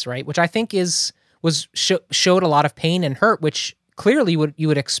eyes, right? Which I think showed a lot of pain and hurt, which clearly you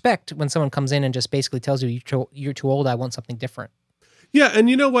would expect when someone comes in and just basically tells you you're too old, I want something different. Yeah, and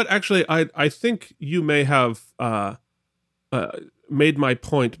you know what? Actually, I think you may have made my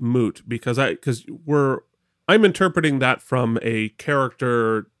point moot, because I'm interpreting that from a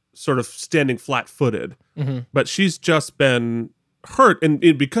character sort of standing flat-footed, Mhm. but she's just been hurt, and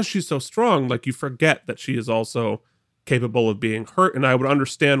because she's so strong, like, you forget that she is also capable of being hurt, and I would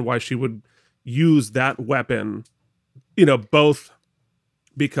understand why she would use that weapon, you know, both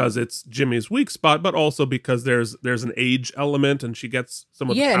because it's Jimmy's weak spot, but also because there's an age element, and she gets some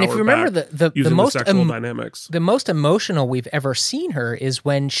of the power and if you remember back the using most sexual dynamics. the most emotional we've ever seen her is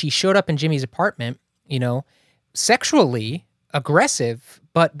when she showed up in Jimmy's apartment, you know, sexually aggressive,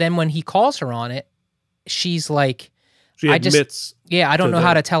 but then when he calls her on it, she's like, She admits I don't to know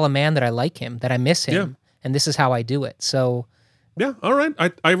how the- to tell a man that I like him, that I miss him, and this is how I do it. So Yeah, all right.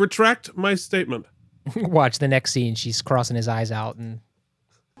 I retract my statement. watch the next scene. She's crossing his eyes out and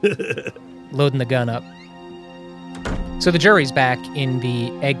loading the gun up. So the jury's back in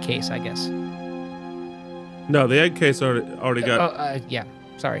the egg case, I guess. No, the egg case already got... Yeah,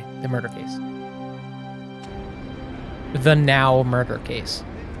 sorry, the murder case. The now murder case.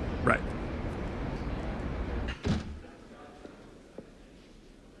 Right.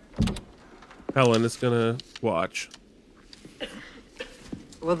 Helen is going to watch.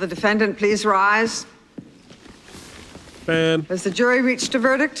 Will the defendant please rise? Ben. Has the jury reached a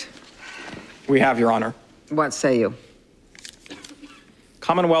verdict? We have, Your Honor. What say you?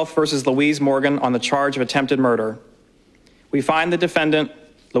 Commonwealth versus Louise Morgan on the charge of attempted murder. We find the defendant,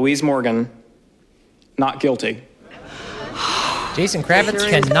 Louise Morgan, not guilty. Jason Kravitz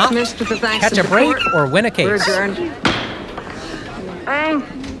Jury is cannot dismissed with the thanks catch of a the break court. or win a We're case. adjourned.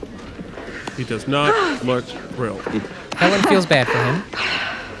 He does not look thrilled. Helen feels bad for him.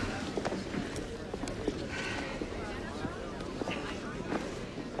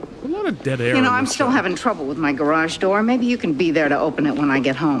 A lot of dead air. You know, in I'm this still show. having trouble with my garage door. Maybe you can be there to open it when I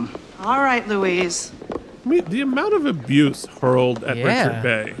get home. All right, Louise. I mean, the amount of abuse hurled at Yeah. Richard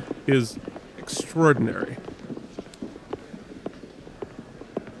Bay is extraordinary.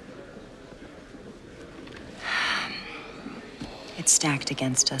 It's stacked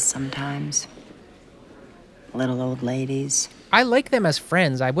against us sometimes. Little old ladies. I like them as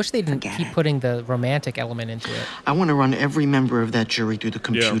friends. I wish they didn't keep putting the romantic element into it. I want to run every member of that jury through the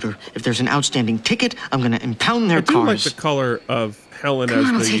computer. If there's an outstanding ticket, I'm going to impound their I do like cars. the color of Helen Come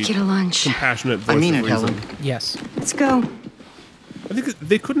on, I'll as take you the to lunch. compassionate voice I mean of it, reason. Helen. Yes. Let's go. I think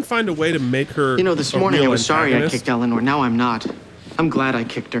they couldn't find a way to make her. You know, this a morning I real was sorry I antagonist, kicked Eleanor. Now I'm not. I'm glad I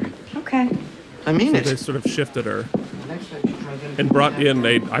kicked her. Okay. I mean so it. they sort of shifted her and brought in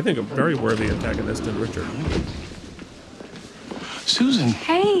I think, a very worthy antagonist in Richard. Susan.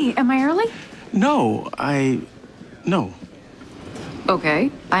 Hey, am I early? No.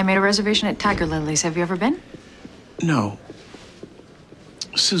 Okay. I made a reservation at Tiger Lily's. Have you ever been? No.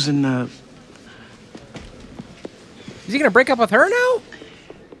 Susan, Is he going to break up with her now?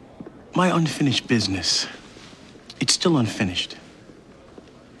 my unfinished business. It's still unfinished.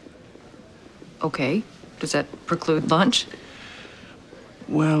 Okay. Does that preclude lunch?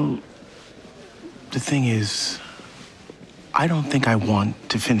 Well, the thing is, I don't think I want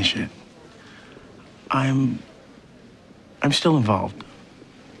to finish it. I'm still involved.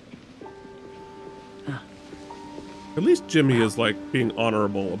 At least Jimmy is like being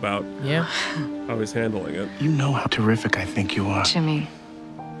honorable about how he's handling it. You know how terrific I think you are. Jimmy,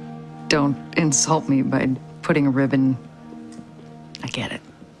 don't insult me by putting a ribbon. I get it.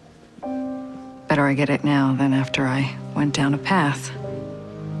 Better I get it now than after I went down a path.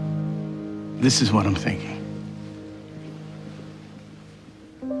 This is what I'm thinking.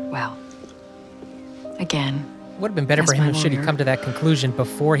 Well, again. Would have been better As for him my should he lawyer. come to that conclusion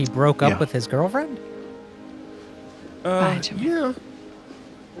before he broke up Yeah. with his girlfriend. Yeah.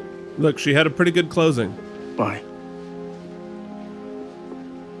 Look, she had a pretty good closing. Bye.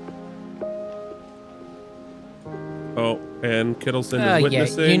 Oh, and Kittleson is Yeah,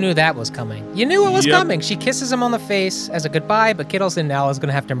 witnessing. you knew that was coming. You knew it was Yep. coming. She kisses him on the face as a goodbye, but Kittleson now is going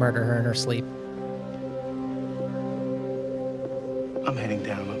to have to murder her in her sleep. I'm heading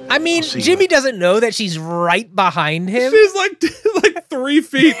down. I mean, I'll see you Jimmy doesn't know that she's right behind him. She's like 3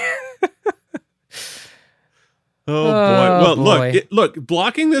 feet. Oh boy! Well, boy. look,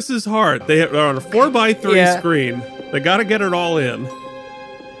 blocking this is hard. They're on a 4x3 Yeah. screen. They got to get it all in.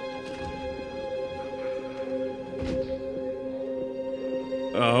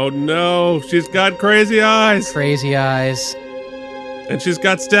 Oh no! She's got crazy eyes. Crazy eyes. And she's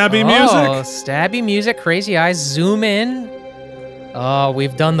got stabby Oh, music. stabby music, crazy eyes. Zoom in. Oh,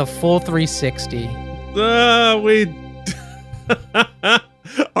 we've done the full 360.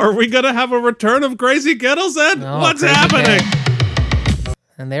 Are we gonna have a return of Gracie Kittleson? Oh, What's crazy happening? guy.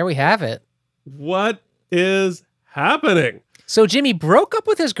 And there we have it. What is happening? So Jimmy broke up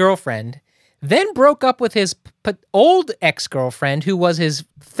with his girlfriend, then broke up with his old ex-girlfriend, who was his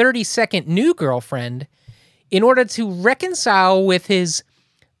 32nd new girlfriend, in order to reconcile with his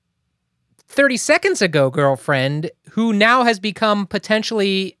 30 seconds ago girlfriend who now has become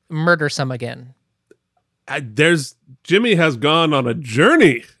potentially murdersome again. Jimmy has gone on a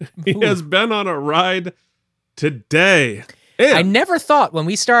journey. He has been on a ride today. And I never thought when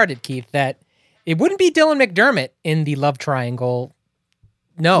we started, Keith, that it wouldn't be Dylan McDermott in the love triangle.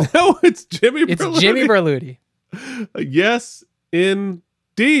 No. No, it's Jimmy Berluti. It's Jimmy Berluti. Yes,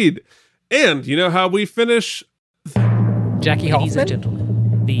 indeed. And you know how we finish? Jackie Ladies Hoffman? and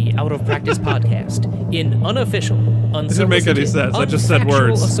gentlemen, the Out of Practice podcast, in unofficial, Doesn't make any sense. I just said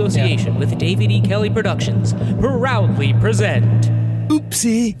words. association with David E. Kelly Productions, proudly present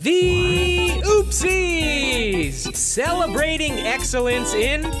Oopsie. The Oopsies! Celebrating excellence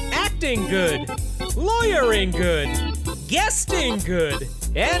in acting good, lawyering good, guesting good,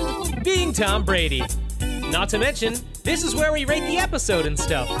 and being Tom Brady. Not to mention, this is where we rate the episode and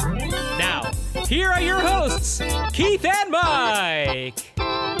stuff. Now, here are your hosts, Keith and Mike.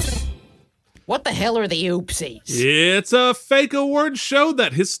 What the hell are the Oopsies? It's a fake award show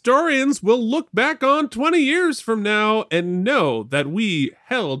that historians will look back on 20 years from now and know that we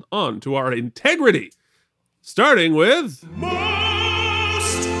held on to our integrity. Starting with...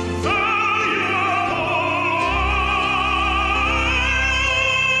 Most valuable.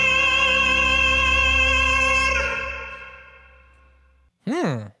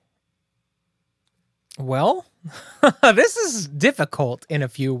 Well, this is difficult in a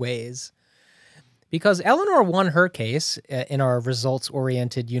few ways. Because Eleanor won her case in our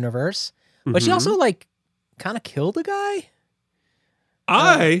results-oriented universe, but she also, kind of killed a guy?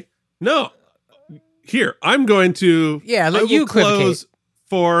 No. Here, I'm going to... Yeah, I you will close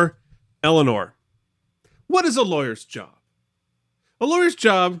for Eleanor. What is a lawyer's job? A lawyer's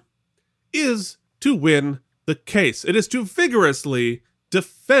job is to win the case. It is to vigorously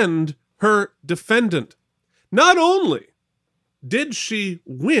defend her defendant. Not only did she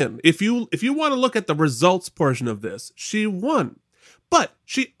win, if you want to look at the results portion of this, she won. But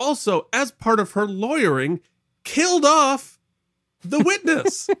she also, as part of her lawyering, killed off the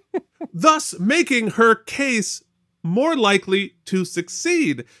witness, thus making her case more likely to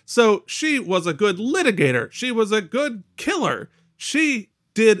succeed. So she was a good litigator. She was a good killer. She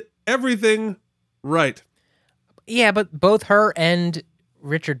did everything right. Yeah, but both her and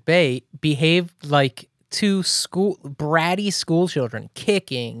Richard Bay behaved like two bratty school children,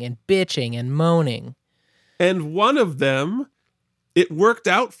 kicking and bitching and moaning. And one of them it worked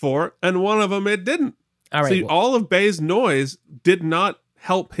out for, and one of them it didn't. All right, See, all of Bay's noise did not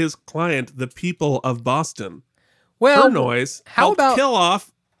help his client, the people of Boston. Well, her noise helped kill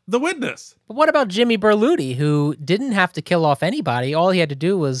off the witness. But what about Jimmy Berluti, who didn't have to kill off anybody? All he had to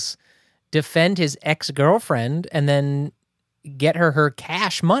do was defend his ex-girlfriend and then get her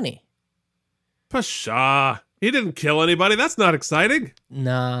cash money. Pshaw. He didn't kill anybody. That's not exciting.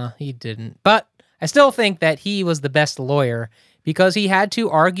 Nah, he didn't. But I still think that he was the best lawyer because he had to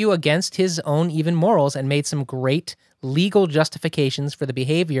argue against his own even morals and made some great legal justifications for the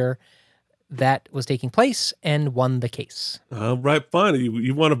behavior that was taking place and won the case. Right, fine.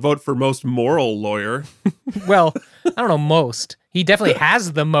 You want to vote for most moral lawyer. Well, I don't know most. He definitely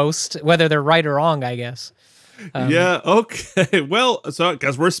has the most, whether they're right or wrong, I guess. Yeah, okay. Well, so I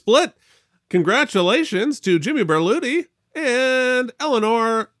guess we're split. Congratulations to Jimmy Berluti and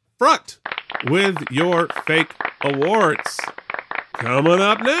Eleanor Frucht with your fake awards. Coming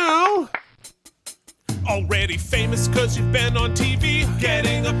up now. Already famous cause you've been on TV,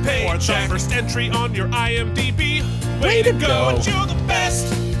 getting a paycheck. Or the first entry on your IMDb. Way to go. And you're the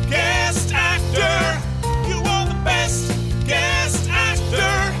best guest actor. You are the best guest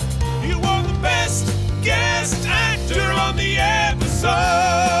actor. You are the best guest actor on the episode.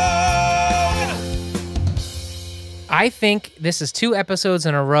 I think this is 2 episodes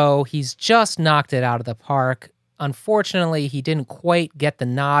in a row. He's just knocked it out of the park. Unfortunately, he didn't quite get the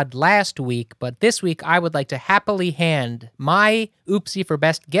nod last week, but this week I would like to happily hand my oopsie for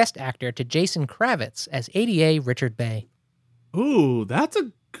Best Guest Actor to Jason Kravitz as ADA Richard Bay. Ooh, that's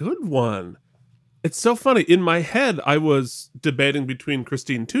a good one. It's so funny. In my head, I was debating between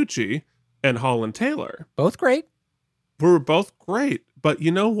Christine Tucci and Holland Taylor. Both great. We were both great, but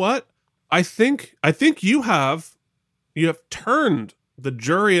you know what? I think you have turned the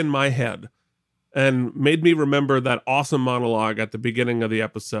jury in my head and made me remember that awesome monologue at the beginning of the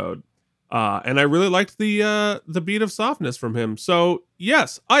episode. And I really liked the beat of softness from him. So,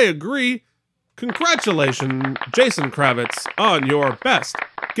 yes, I agree. Congratulations, Jason Kravitz, on your Best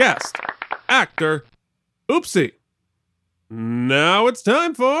Guest Actor. Oopsie. Now it's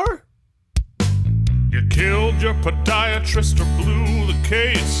time for... You killed your podiatrist or blew the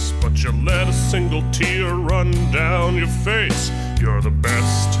case, but you let a single tear run down your face. You're the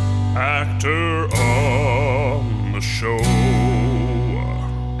best actor on the show.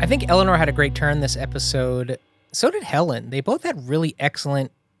 I think Eleanor had a great turn this episode. So did Helen. They both had really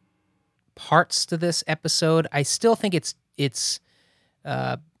excellent parts to this episode. I still think it's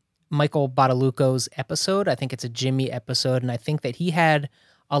Michael Badalucco's episode. I think it's a Jimmy episode, and I think that he had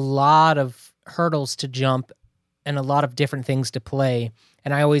a lot of hurdles to jump and a lot of different things to play.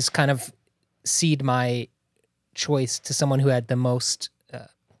 And I always kind of cede my choice to someone who had the most,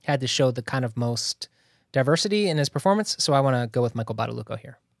 had to show the kind of most diversity in his performance. So I want to go with Michael Badalucco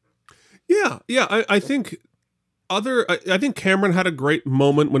here. Yeah. I think I think Cameron had a great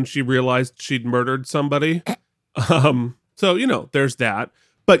moment when she realized she'd murdered somebody. So, there's that.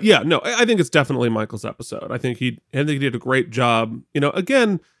 But yeah, no, I think it's definitely Michael's episode. I think he did a great job,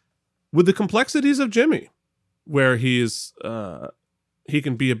 again, with the complexities of Jimmy, where he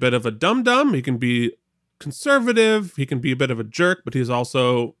can be a bit of a dum-dum, he can be conservative, he can be a bit of a jerk, but he's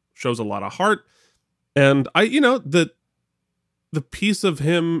also shows a lot of heart. And the piece of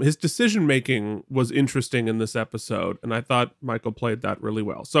him, his decision-making was interesting in this episode, and I thought Michael played that really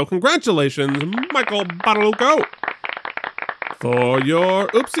well. So congratulations, Michael Badalucco, for your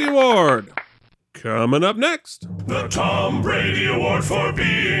Oopsie Award. Coming up next, the Tom Brady Award for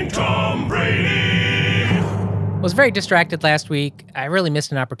being Tom Brady. I was very distracted last week. I really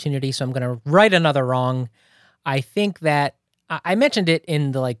missed an opportunity, so I'm going to right another wrong. I think that I mentioned it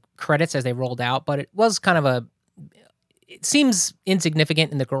in the credits as they rolled out, but it was kind of it seems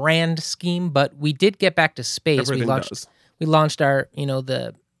insignificant in the grand scheme, but we did get back to space. Everything we launched our,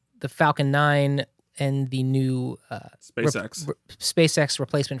 the Falcon 9 and the new SpaceX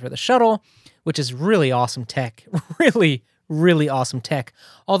replacement for the shuttle, which is really awesome tech. Really, really awesome tech.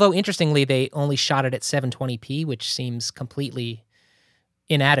 Although, interestingly, they only shot it at 720p, which seems completely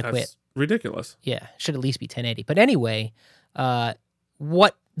inadequate. That's ridiculous. Yeah, should at least be 1080. But anyway,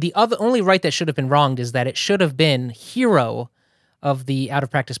 what the only right that should have been wronged is that it should have been hero of the Out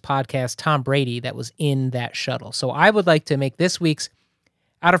of Practice podcast, Tom Brady, that was in that shuttle. So I would like to make this week's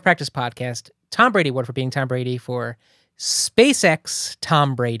Out of Practice podcast Tom Brady Award for being Tom Brady for SpaceX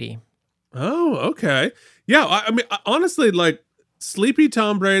Tom Brady. Oh, okay. Yeah, I mean, honestly, Sleepy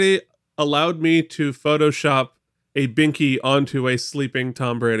Tom Brady allowed me to Photoshop a binky onto a sleeping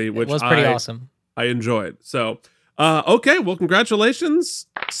Tom Brady, which was pretty awesome. I enjoyed. So, okay, well, congratulations,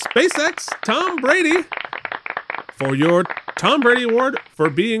 SpaceX Tom Brady, for your Tom Brady Award for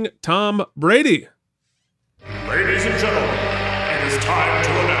being Tom Brady. Ladies and gentlemen, it is time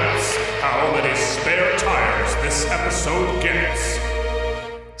to announce how many spare tires this episode gets.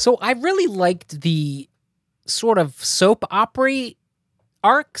 So I really liked the sort of soap opera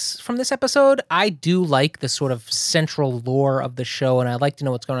arcs from this episode. I do like the sort of central lore of the show, and I like to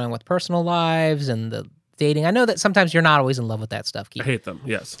know what's going on with personal lives and the dating. I know that sometimes you're not always in love with that stuff, Keith. I hate them,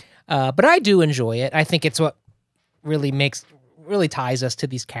 yes. But I do enjoy it. I think it's what really ties us to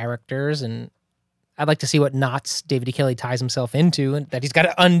these characters, and I'd like to see what knots David E. Kelley ties himself into and that he's got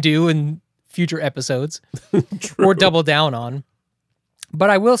to undo in future episodes or double down on. But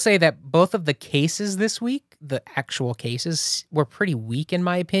I will say that both of the cases this week, the actual cases, were pretty weak in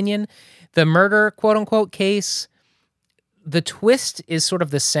my opinion. The murder, quote-unquote, case, the twist is sort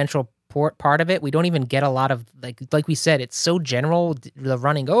of the central part of it. We don't even get a lot of, like we said, it's so general, the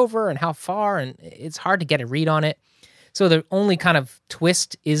running over and how far, and it's hard to get a read on it. So the only kind of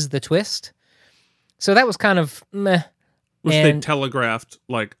twist is the twist. So that was kind of meh. Which they telegraphed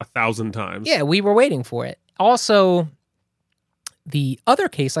 1,000 times. Yeah, we were waiting for it. Also, the other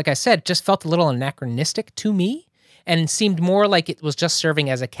case, like I said, just felt a little anachronistic to me and seemed more like it was just serving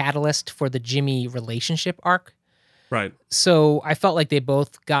as a catalyst for the Jimmy relationship arc. Right. So I felt like they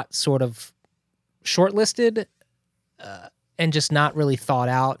both got sort of shortlisted and just not really thought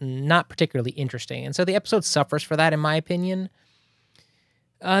out and not particularly interesting. And so the episode suffers for that, in my opinion.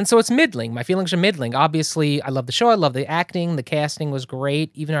 And so it's middling. My feelings are middling. Obviously, I love the show. I love the acting. The casting was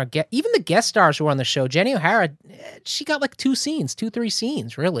great. Even the guest stars who were on the show, Jenny O'Hara, she got 2, 3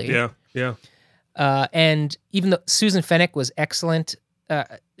 scenes, really. Yeah. And even though Susan Fenwick was excellent,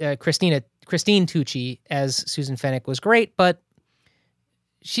 Christine Tucci as Susan Fenwick was great, but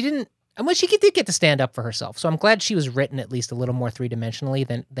she did get to stand up for herself. So I'm glad she was written at least a little more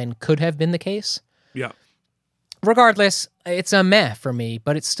three-dimensionally than could have been the case. Yeah. Regardless, it's a meh for me,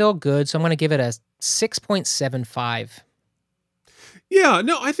 but it's still good, so I'm going to give it a 6.75. Yeah,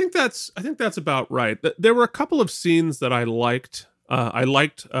 no, I think that's about right. There were a couple of scenes that I liked. I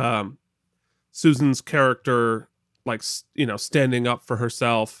liked Susan's character, standing up for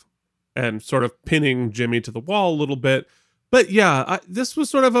herself and sort of pinning Jimmy to the wall a little bit. But yeah, this was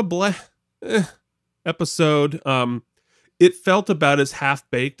sort of a episode. it felt about as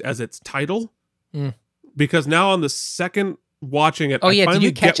half-baked as its title. Mm. Because now on the second watching it, Oh I yeah, did finally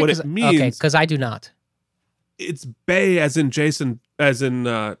you catch get what it? it means. Okay, because I do not. It's Bay as in Jason, as in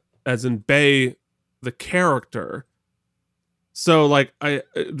Bay, the character. So like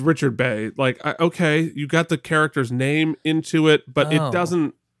Richard Bay, like okay, you got the character's name into it, but Oh. it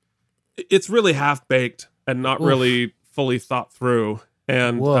doesn't. It's really half-baked and not Oof. really fully thought through.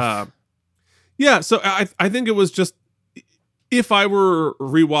 And Woof. yeah, so I think it was just, if I were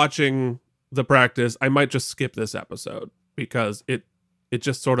rewatching The Practice, I might just skip this episode because it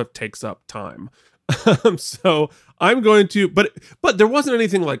just sort of takes up time. So I'm going to, but there wasn't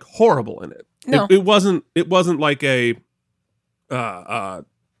anything like horrible in it. No. It wasn't like a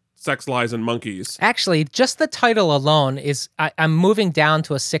Sex, Lies, and Monkeys. Actually, just the title alone is I'm moving down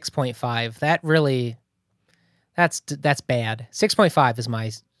to a 6.5. That really, that's bad. 6.5 is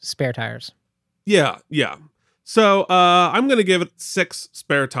my spare tires. Yeah. So I'm going to give it 6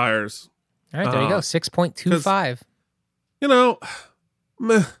 spare tires. All right, there you go. 6.25. You know,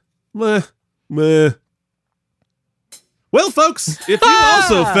 meh. Well, folks, if you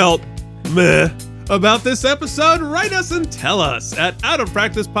also felt meh about this episode, write us and tell us at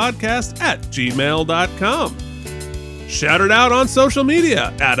outofpracticepodcast@gmail.com. Shout it out on social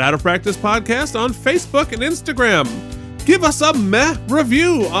media at Out of Practice Podcast on Facebook and Instagram. Give us a meh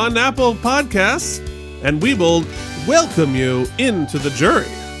review on Apple Podcasts, and we will welcome you into the jury.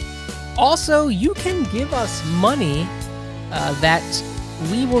 Also, you can give us money that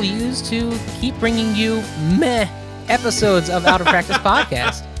we will use to keep bringing you meh episodes of Out of Practice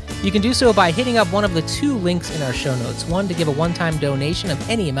Podcast. You can do so by hitting up one of the 2 links in our show notes. One, to give a one-time donation of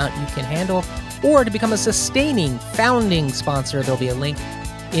any amount you can handle, or to become a sustaining, founding sponsor. There'll be a link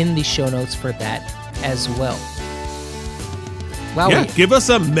in the show notes for that as well. Wow, Yeah, give us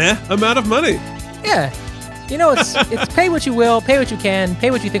a meh amount of money. Yeah. You know, it's pay what you will, pay what you can,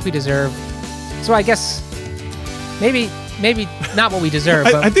 pay what you think we deserve. So I guess maybe not what we deserve.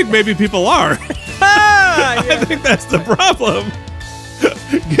 But I think maybe people are. I think that's the problem.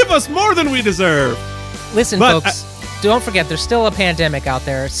 Give us more than we deserve. Listen, folks, don't forget, there's still a pandemic out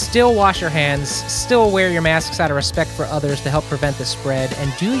there. Still wash your hands. Still wear your masks out of respect for others to help prevent the spread.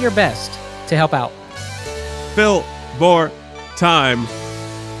 And do your best to help out. Fill more time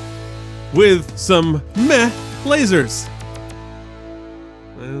with some meh lasers.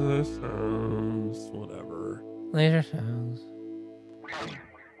 Laser sounds, whatever. Laser sounds.